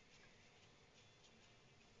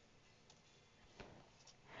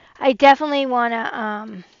I definitely want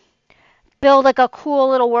to build like a cool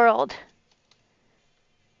little world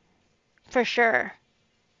for sure.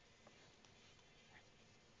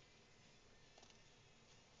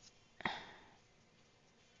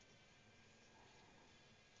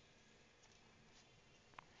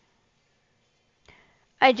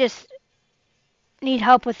 I just need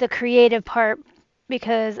help with the creative part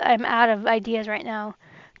because I'm out of ideas right now.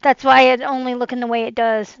 That's why it's only looking the way it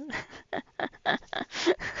does. I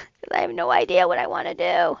have no idea what I want to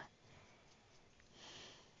do.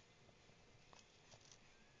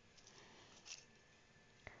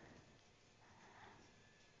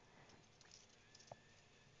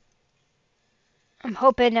 I'm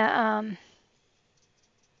hoping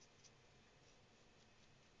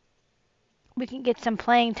we can get some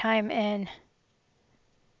playing time in.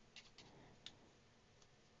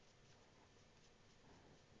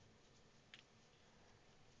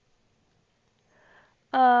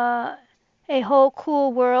 Uh, a whole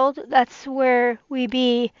cool world. That's where we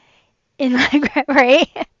be in like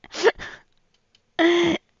right.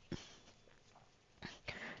 And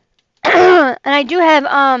I do have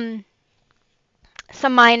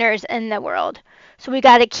some minors in the world, so we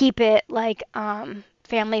got to keep it like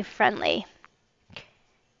family friendly.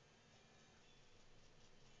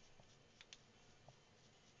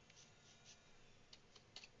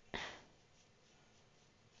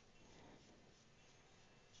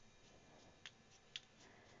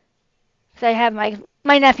 So I have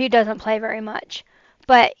my nephew doesn't play very much,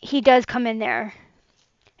 but he does come in there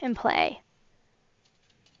and play,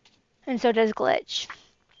 and so does Glitch.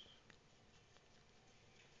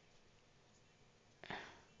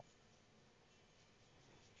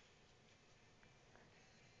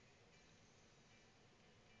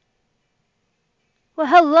 Well,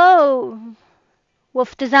 hello,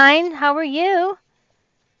 Wolf Design. How are you?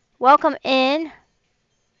 Welcome in.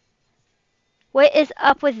 What is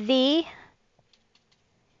up with thee?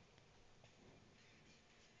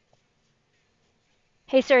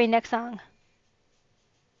 Hey Siri, next song.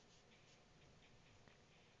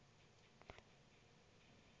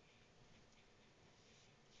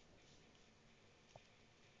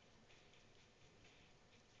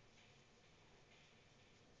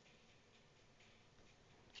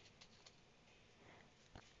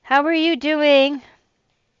 How are you doing?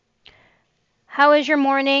 How is your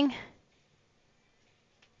morning?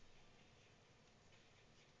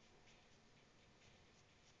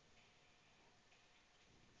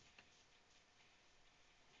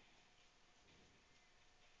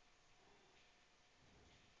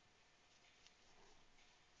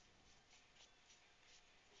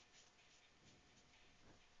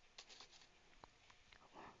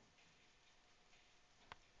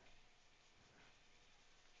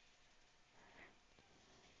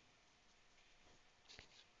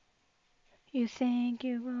 You think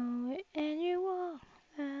you roll it and you walk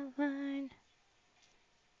that line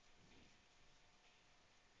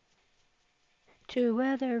to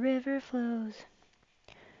where the river flows.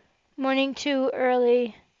 Morning too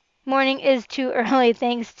early. Morning is too early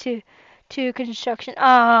thanks to construction.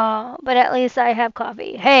 Oh, but at least I have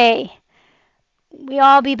coffee. Hey, we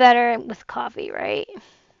all be better with coffee, right?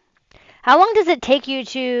 How long does it take you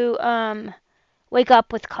to wake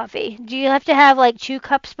up with coffee? Do you have to have like 2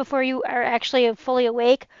 cups before you are actually fully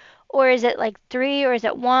awake? Or is it like three, or is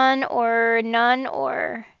it one, or none,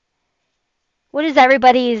 or what is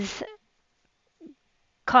everybody's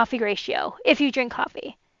coffee ratio if you drink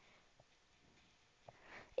coffee?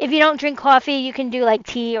 If you don't drink coffee, you can do like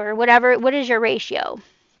tea or whatever. What is your ratio?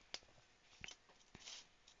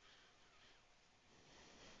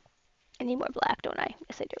 I need more black, don't I?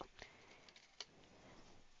 Yes, I do.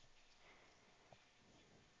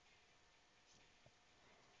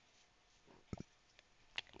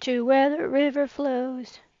 To where the river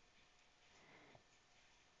flows.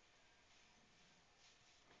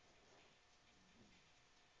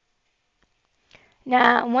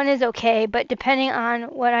 Nah, one is okay, but depending on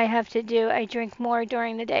what I have to do, I drink more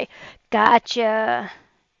during the day. Gotcha.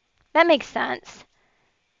 That makes sense.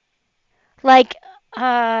 Like,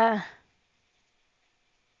 uh,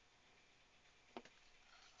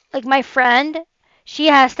 like my friend, she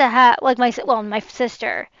has to have like my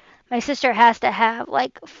sister. My sister has to have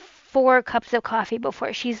like 4 cups of coffee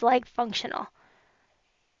before she's like functional.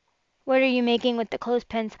 What are you making with the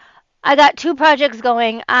clothespins? I got 2 projects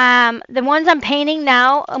going. The ones I'm painting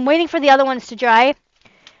now, I'm waiting for the other ones to dry.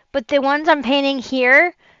 But the ones I'm painting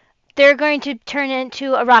here, they're going to turn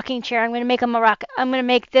into a rocking chair. I'm going to make them a rock. I'm going to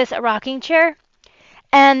make this a rocking chair,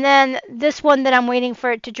 And then this one that I'm waiting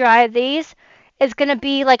for it to dry, these, is going to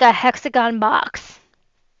be like a hexagon box.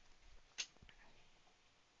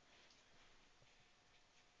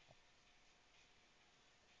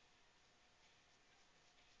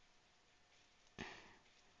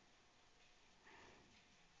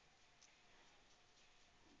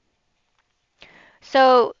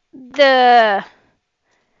 So the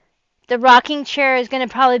rocking chair is going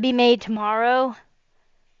to probably be made tomorrow,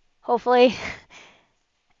 hopefully.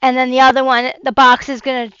 And then the other one, the box is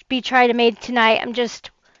going to be tried to made tonight. I'm just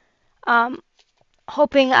um,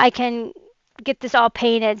 hoping I can get this all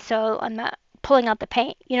painted so I'm not pulling out the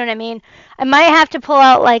paint. You know what I mean? I might have to pull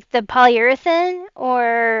out like the polyurethane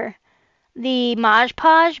or the Mod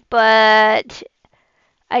Podge, but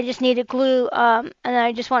I just need to glue, and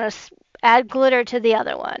I just want to add glitter to the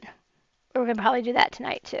other one. We're going to probably do that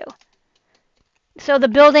tonight too. So the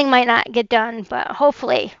building might not get done, but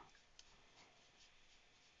hopefully.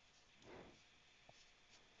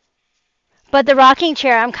 But the rocking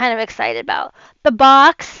chair I'm kind of excited about. The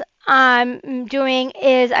box I'm doing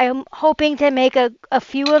is I'm hoping to make a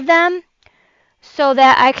few of them so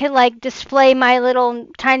that I could like display my little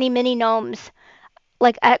tiny mini gnomes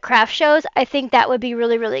like at craft shows. I think that would be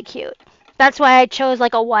really, really cute. That's why I chose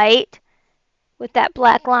like a white with that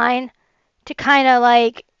black line to kind of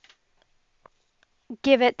like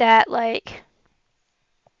give it that like,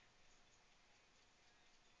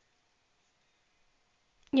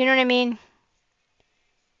 you know what I mean?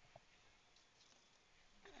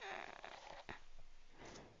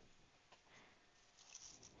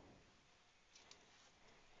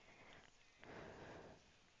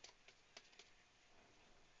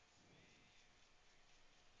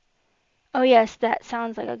 Oh yes, that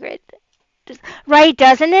sounds like a great, right,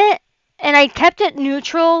 doesn't it? And I kept it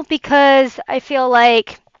neutral because I feel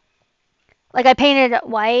like I painted it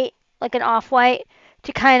white, like an off-white,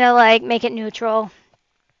 to kind of like make it neutral.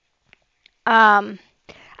 Um,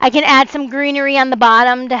 I can add some greenery on the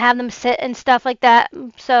bottom to have them sit and stuff like that.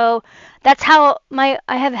 So that's how I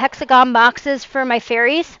have hexagon boxes for my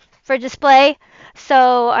fairies for display.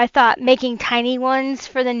 So I thought making tiny ones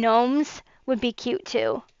for the gnomes would be cute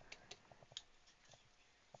too.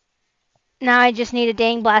 Now I just need a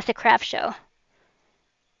dang blasted craft show.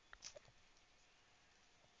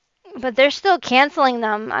 But they're still canceling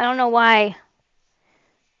them. I don't know why.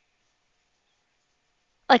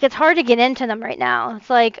 Like it's hard to get into them right now. It's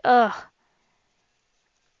like, ugh.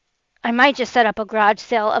 I might just set up a garage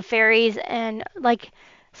sale of fairies and like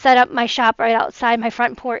set up my shop right outside my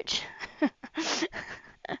front porch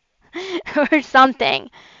or something.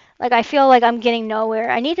 Like I feel like I'm getting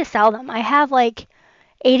nowhere. I need to sell them. I have like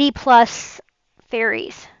 80 plus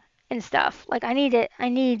fairies and stuff. Like I need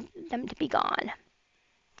them to be gone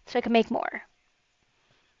so I can make more.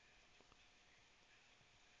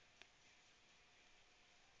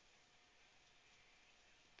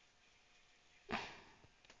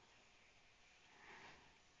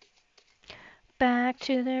 Back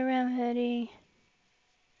to the remedy.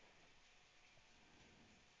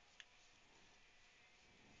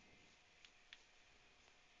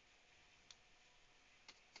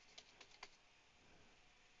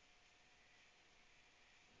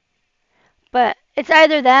 But it's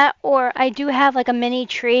either that or I do have like a mini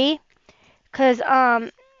tree because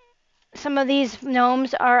some of these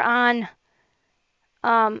gnomes are on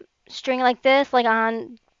string like this, like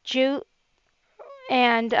on jute,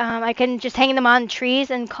 and I can just hang them on trees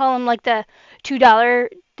and call them like the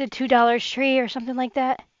 $2 tree or something like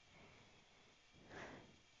that.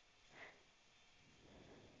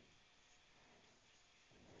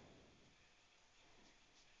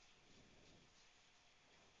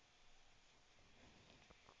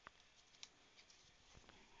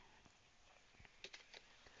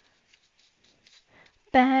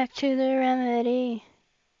 Back to the remedy.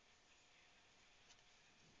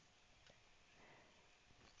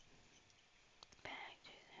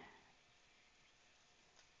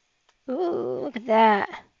 Ooh, look at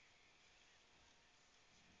that.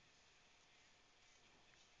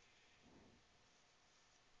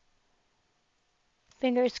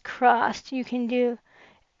 Fingers crossed you can do.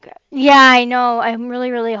 Yeah, I know. I'm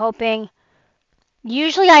really, really hoping.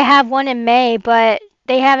 Usually I have one in May, but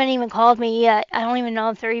they haven't even called me yet. I don't even know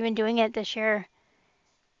if they're even doing it this year.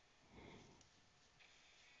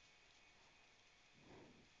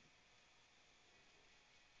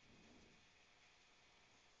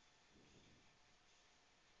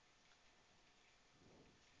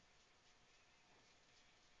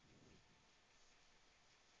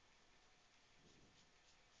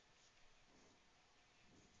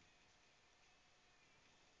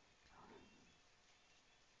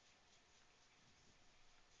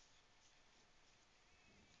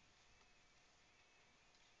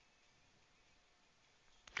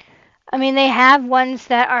 I mean, they have ones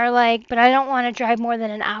that are like, but I don't want to drive more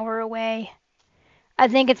than an hour away. I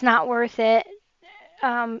think it's not worth it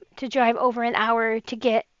to drive over an hour to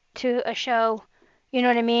get to a show. You know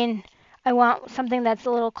what I mean? I want something that's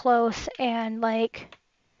a little close and like,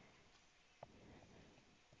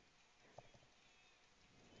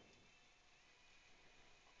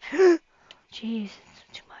 jeez, it's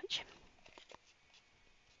too much.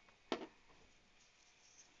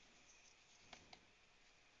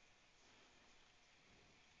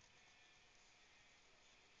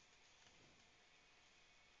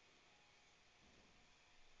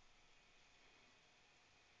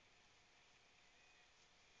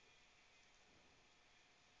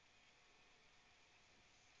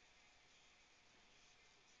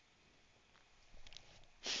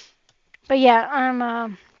 But yeah,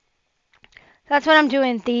 that's what I'm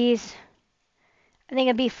doing. These, I think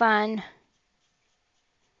it'd be fun.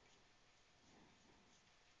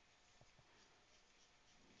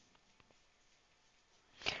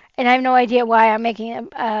 And I have no idea why I'm making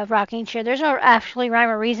a rocking chair. There's no actually rhyme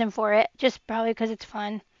or reason for it. Just probably because it's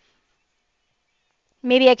fun.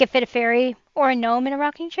 Maybe I could fit a fairy or a gnome in a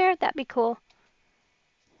rocking chair. That'd be cool.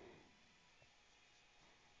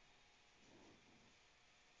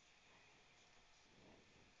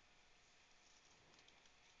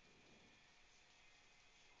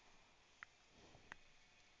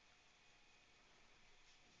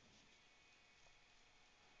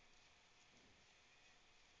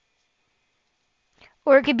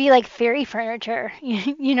 Or it could be like fairy furniture.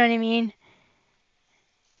 You know what I mean?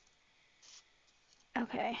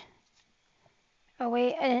 Okay. Oh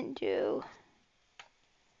wait, I didn't do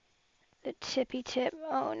the tippy tip.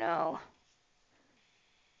 Oh no.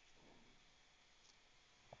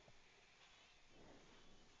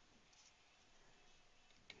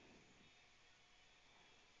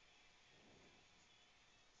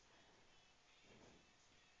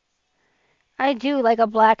 I do like a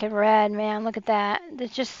black and red, man. Look at that.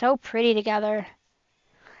 It's just so pretty together.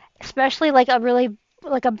 Especially like a really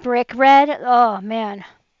like a brick red. Oh man.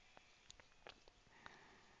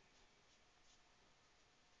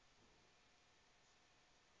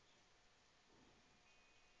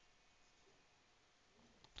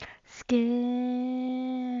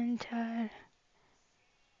 Skin tight.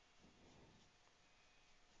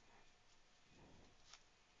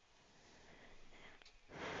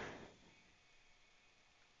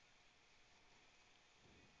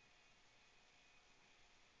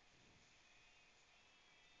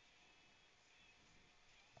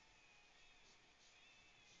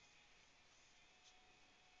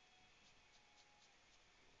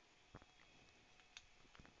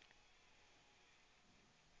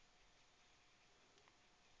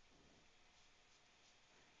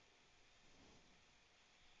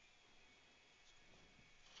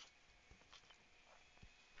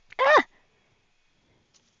 Ah!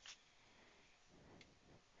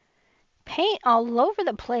 Paint all over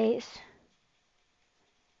the place.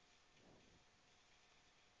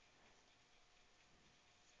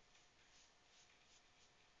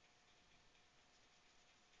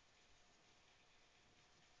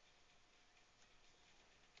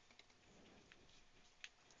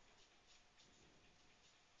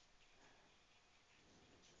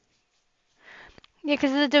 Yeah,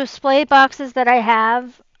 because the display boxes that I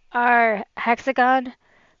have are hexagon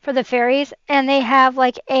for the fairies, and they have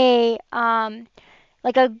like a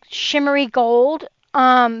shimmery gold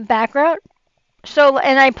background. So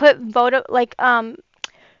and I put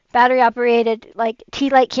battery operated like tea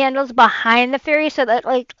light candles behind the fairy so that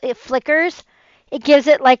like it flickers. It gives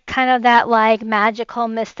it like kind of that like magical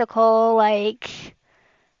mystical like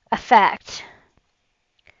effect.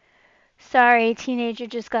 Sorry, teenager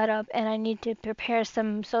just got up and I need to prepare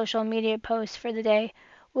some social media posts for the day.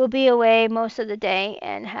 We'll be away most of the day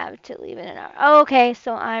and have to leave in an hour. Oh, okay,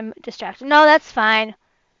 so I'm distracted. No, that's fine.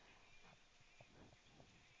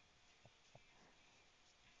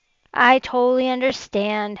 I totally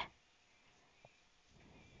understand.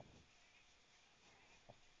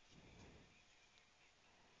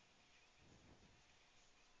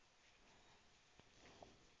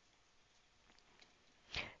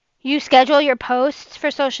 You schedule your posts for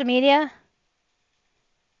social media?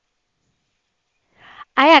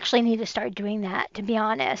 I actually need to start doing that, to be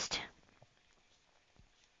honest.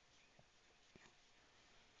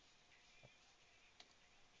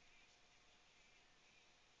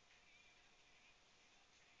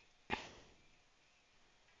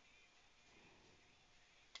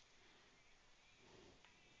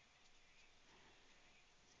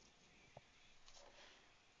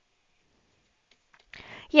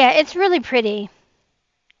 Yeah, it's really pretty,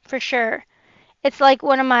 for sure. It's like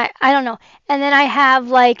one of my, I don't know. And then I have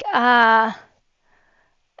like and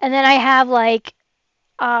then I have like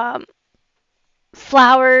um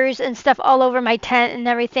flowers and stuff all over my tent and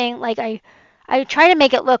everything. Like I try to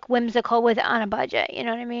make it look whimsical with on a budget, you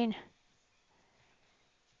know what I mean?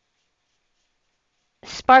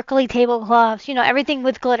 Sparkly tablecloths, everything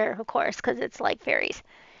with glitter, of course, because it's like fairies.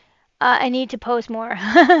 I need to post more.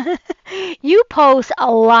 You post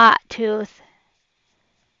a lot, Tooth.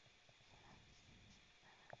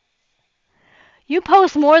 You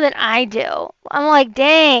post more than I do. I'm like,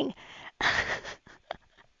 dang.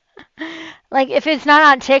 Like if it's not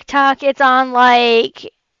on TikTok, it's on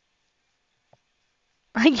like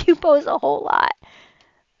you post a whole lot.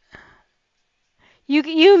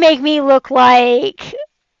 You make me look like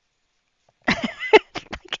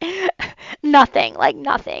nothing, like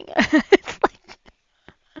nothing. It's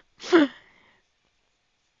like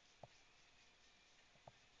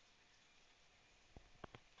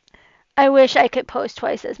I wish I could post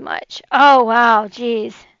twice as much. Oh wow,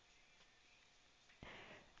 jeez.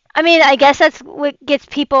 I mean, I guess that's what gets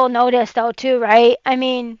people noticed though too, right? I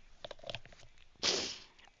mean,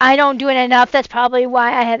 I don't do it enough. That's probably why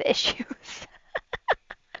I have issues.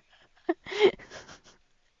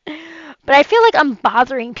 But I feel like I'm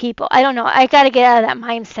bothering people. I don't know. I got to get out of that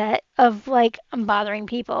mindset of like I'm bothering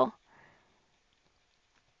people.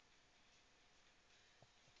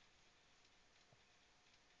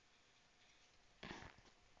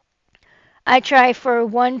 I try for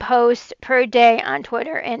one post per day on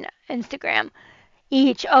Twitter and Instagram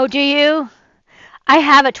each. Oh, do you? I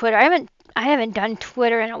have a Twitter. I haven't done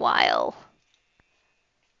Twitter in a while.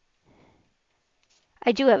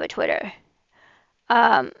 I do have a Twitter.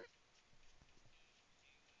 Um,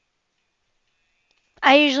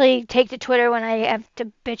 I usually take to Twitter when I have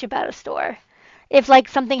to bitch about a store. If like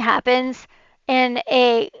something happens and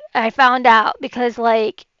a I found out because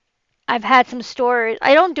like I've had some stores.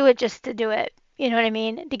 I don't do it just to do it. You know what I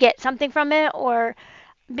mean? To get something from it or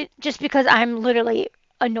just because I'm literally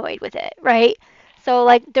annoyed with it, right? So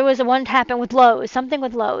like there was a one happen with Lowe's, something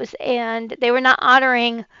with Lowe's, and they were not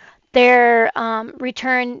honoring their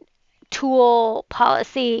return tool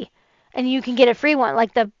policy, and you can get a free one,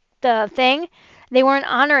 like the thing. They weren't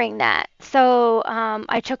honoring that, so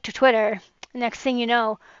I took to Twitter. Next thing you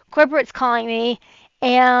know, corporate's calling me,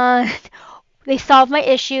 and they solved my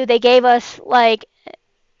issue. They gave us like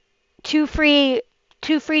two free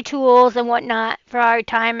two free tools and whatnot for our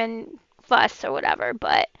time and fuss or whatever.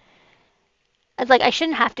 But it's like I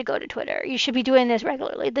shouldn't have to go to Twitter. You should be doing this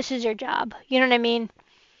regularly. This is your job. You know what I mean?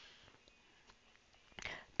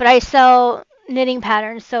 But I sell knitting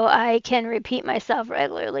patterns so I can repeat myself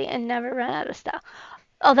regularly and never run out of stuff.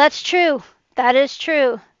 Oh, that's true. That is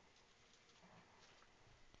true.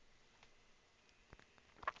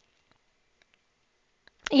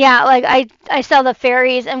 Yeah, like I sell the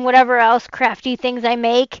fairies and whatever else crafty things I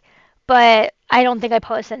make, but I don't think I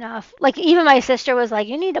post enough. Like even my sister was like,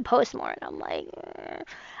 "You need to post more," and I'm like,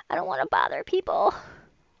 I don't want to bother people.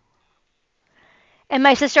 And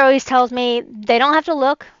my sister always tells me they don't have to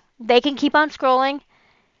look; they can keep on scrolling.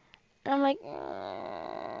 And I'm like,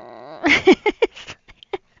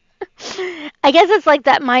 I guess it's like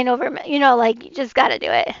that mind over, like you just gotta do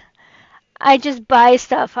it. I just buy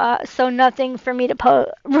stuff, so nothing for me to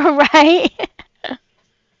post, right?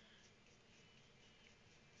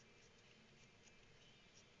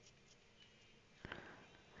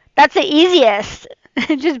 That's the easiest.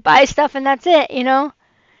 Just buy stuff and that's it.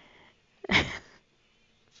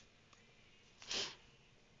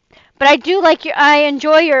 But I do like your. I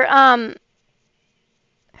enjoy your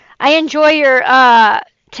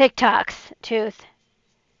TikToks, Tooth.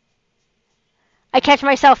 I catch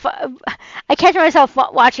myself. I catch myself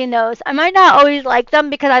watching those. I might not always like them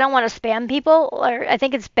because I don't want to spam people, or I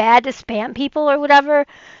think it's bad to spam people or whatever.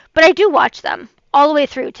 But I do watch them all the way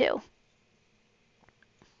through too.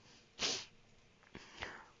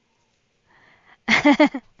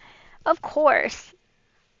 Of course.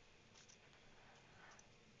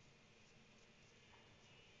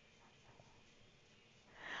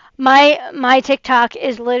 My TikTok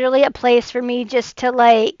is literally a place for me just to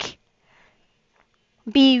like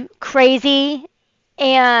be crazy,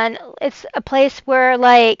 and it's a place where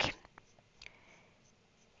like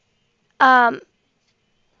um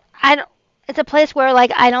I don't it's a place where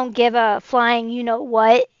like I don't give a flying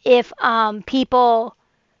what if people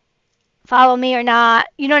follow me or not.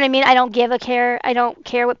 You know what I mean? I don't give a care. I don't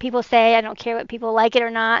care what people say. I don't care what people like it or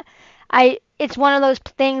not. It's one of those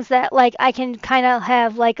things that like I can kind of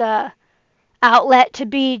have like a outlet to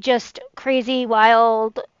be just crazy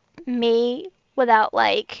wild me without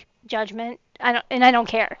like judgment. I don't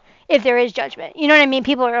care. if there is judgment. You know what I mean?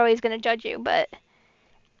 People are always going to judge you, but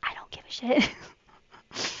I don't give a shit.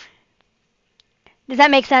 Does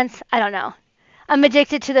that make sense? I don't know. I'm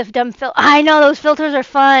addicted to the dumb I know those filters are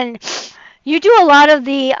fun. You do a lot of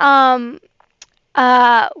the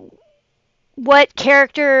uh what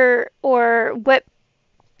character or what,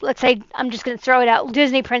 let's say I'm just going to throw it out,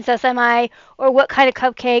 Disney princess am I, or what kind of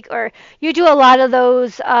cupcake, or you do a lot of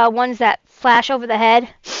those ones that flash over the head.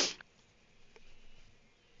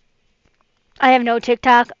 I have no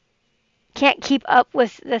TikTok. Can't keep up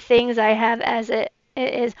with the things I have as it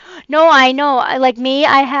is. No, I know. Like me,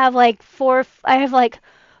 I have like I have like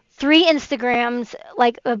 3 Instagrams,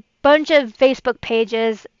 like a bunch of Facebook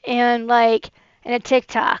pages, and a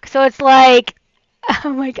TikTok. So it's like,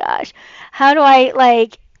 oh my gosh, how do I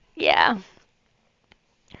like, yeah,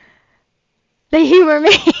 they humor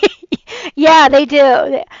me. Yeah, they do.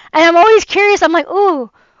 And I'm always curious. I'm like, ooh,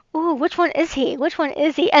 which one is he? Which one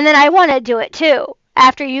is he? And then I want to do it too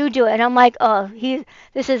after you do it. And I'm like, oh,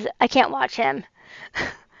 I can't watch him.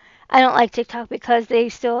 I don't like TikTok because they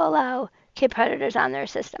still allow kid predators on their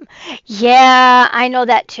system. Yeah, I know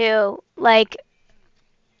that too. Like,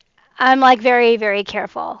 I'm like very, very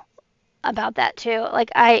careful about that too.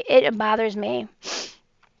 Like, it bothers me,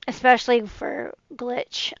 especially for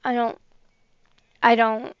glitch.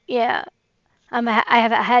 Yeah. I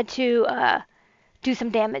have had to do some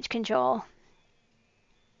damage control,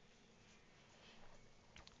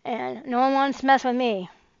 and no one wants to mess with me.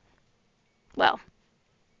 Well,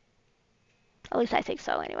 at least I think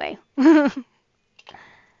so anyway.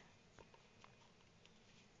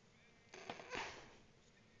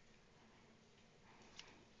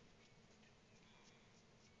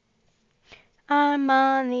 I'm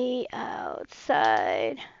on the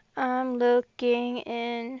outside. I'm looking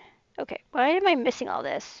in. Okay, why am I missing all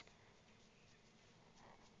this?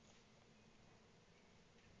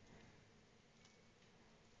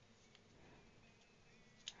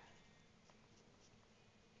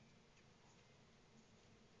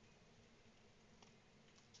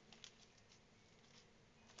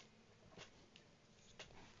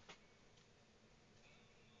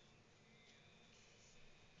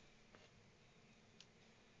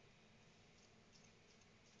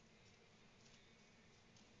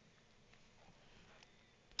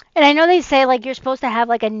 And I know they say like you're supposed to have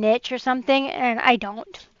like a niche or something, and I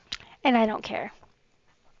don't. And I don't care.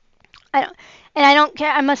 I don't. And I don't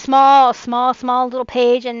care. I'm a small little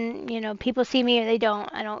page, and people see me or they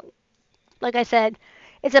don't. I don't. Like I said,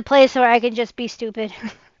 it's a place where I can just be stupid.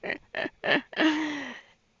 Do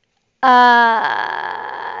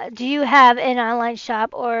you have an online shop,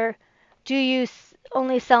 or do you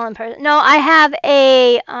only sell in person? No, I have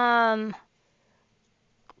a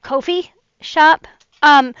Kofi shop.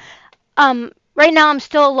 Um, right now I'm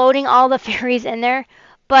still loading all the fairies in there,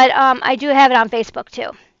 but I do have it on Facebook too.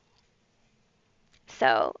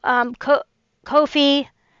 So Kofi,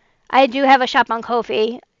 I do have a shop on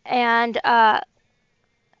Kofi, and yeah,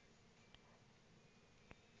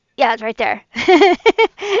 it's right there.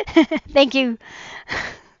 Thank you.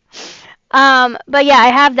 But yeah, I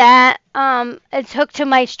have that. It's hooked to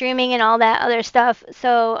my streaming and all that other stuff.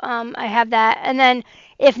 So I have that. And then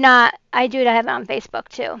if not, I do have it on Facebook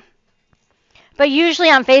too. But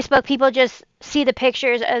usually on Facebook, people just see the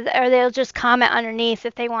pictures or they'll just comment underneath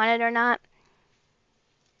if they want it or not.